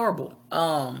 She's adorable.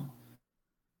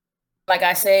 Like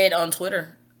I said on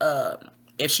Twitter,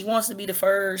 if she wants to be the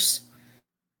first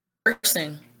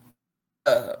person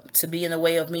to be in the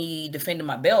way of me defending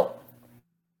my belt,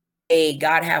 hey,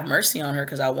 God have mercy on her,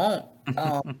 because I won't. I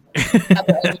have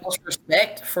the utmost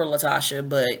respect for Latasha,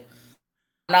 but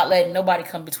I'm not letting nobody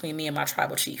come between me and my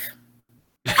tribal chief.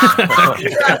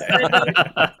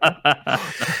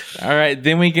 All right,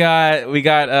 then we got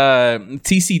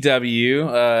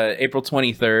TCW April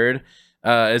 23rd.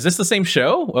 Is this the same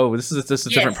show? Oh, this is a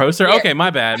different poster. Yeah. Okay,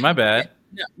 my bad.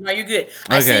 No, you're good.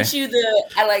 I sent you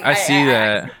I see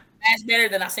that. Match better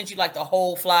than I sent you like the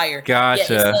whole flyer.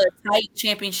 Gotcha. Yeah, it's Tight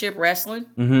Championship Wrestling.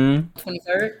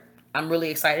 23rd. I'm really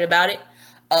excited about it.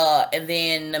 And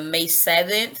then May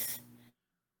 7th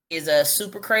is a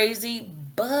super crazy,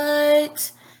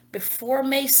 but before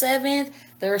May 7th,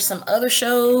 there are some other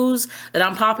shows that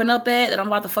I'm popping up at that I'm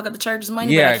about to fuck up the church's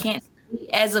money, but I can't see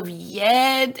as of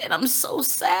yet, and I'm so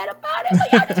sad about it.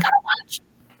 But y'all just gotta watch.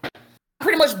 I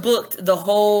pretty much booked the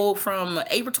whole from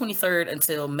April 23rd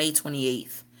until May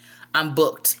 28th. I'm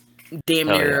booked damn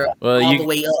near all the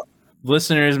way up.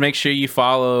 Listeners, make sure you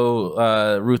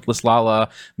follow Ruthless Lala,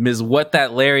 Ms. What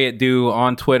That Lariat Do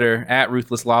on Twitter at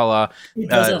Ruthless Lala.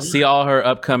 See all her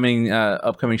upcoming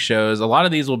shows. A lot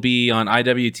of these will be on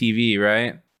IWTV,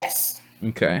 right? Yes.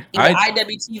 Okay. Either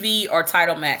IWTV or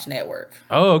Title Match Network.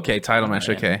 Oh, okay. Title Match.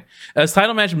 Okay. Is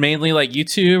Title Match mainly like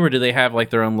YouTube, or do they have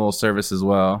like their own little service as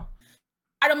well?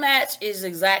 Title Match is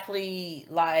exactly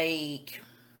like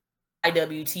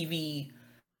IWTV,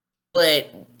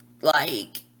 but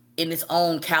like in its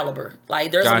own caliber.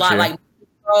 Like there's a lot like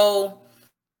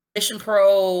Mission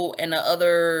Pro and the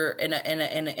other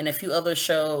and a few other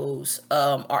shows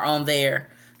are on their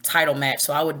Title Match.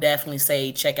 So I would definitely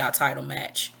say check out Title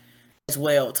Match as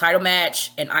well. Title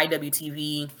Match and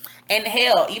IWTV, and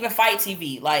hell, even Fight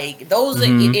TV. Like those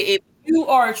if you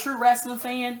are a true wrestling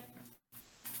fan,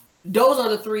 those are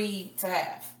the three to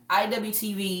have.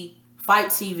 IWTV, Fight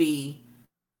TV,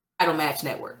 Title Match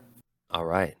Network. All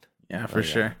right. Yeah, for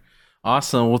sure.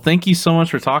 Awesome. Well, thank you so much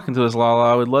for talking to us,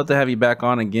 Lala. I would love to have you back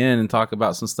on again and talk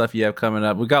about some stuff you have coming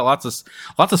up. We got lots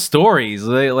of stories,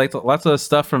 like lots of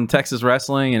stuff from Texas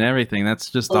wrestling and everything. That's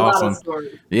just awesome.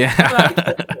 Yeah.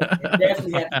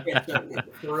 Definitely have to catch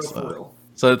up for real.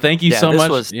 So thank you so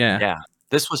much.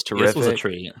 This was terrific. This was a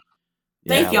treat.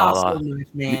 Thank y'all so much,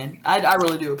 man. I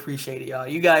really do appreciate it, y'all.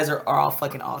 You guys are all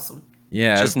fucking awesome.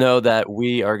 Yeah. Just know that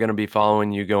we are going to be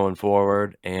following you going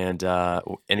forward, and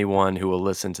anyone who will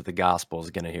listen to the gospel is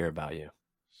going to hear about you.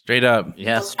 Straight up.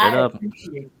 Yeah, straight up.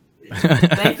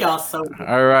 Thank y'all so much.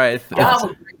 All right. Y'all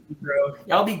be great, bro.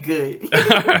 Y'all be good.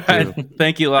 All right.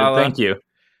 Thank you, Lala. Thank you.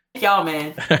 Thank y'all,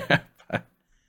 man.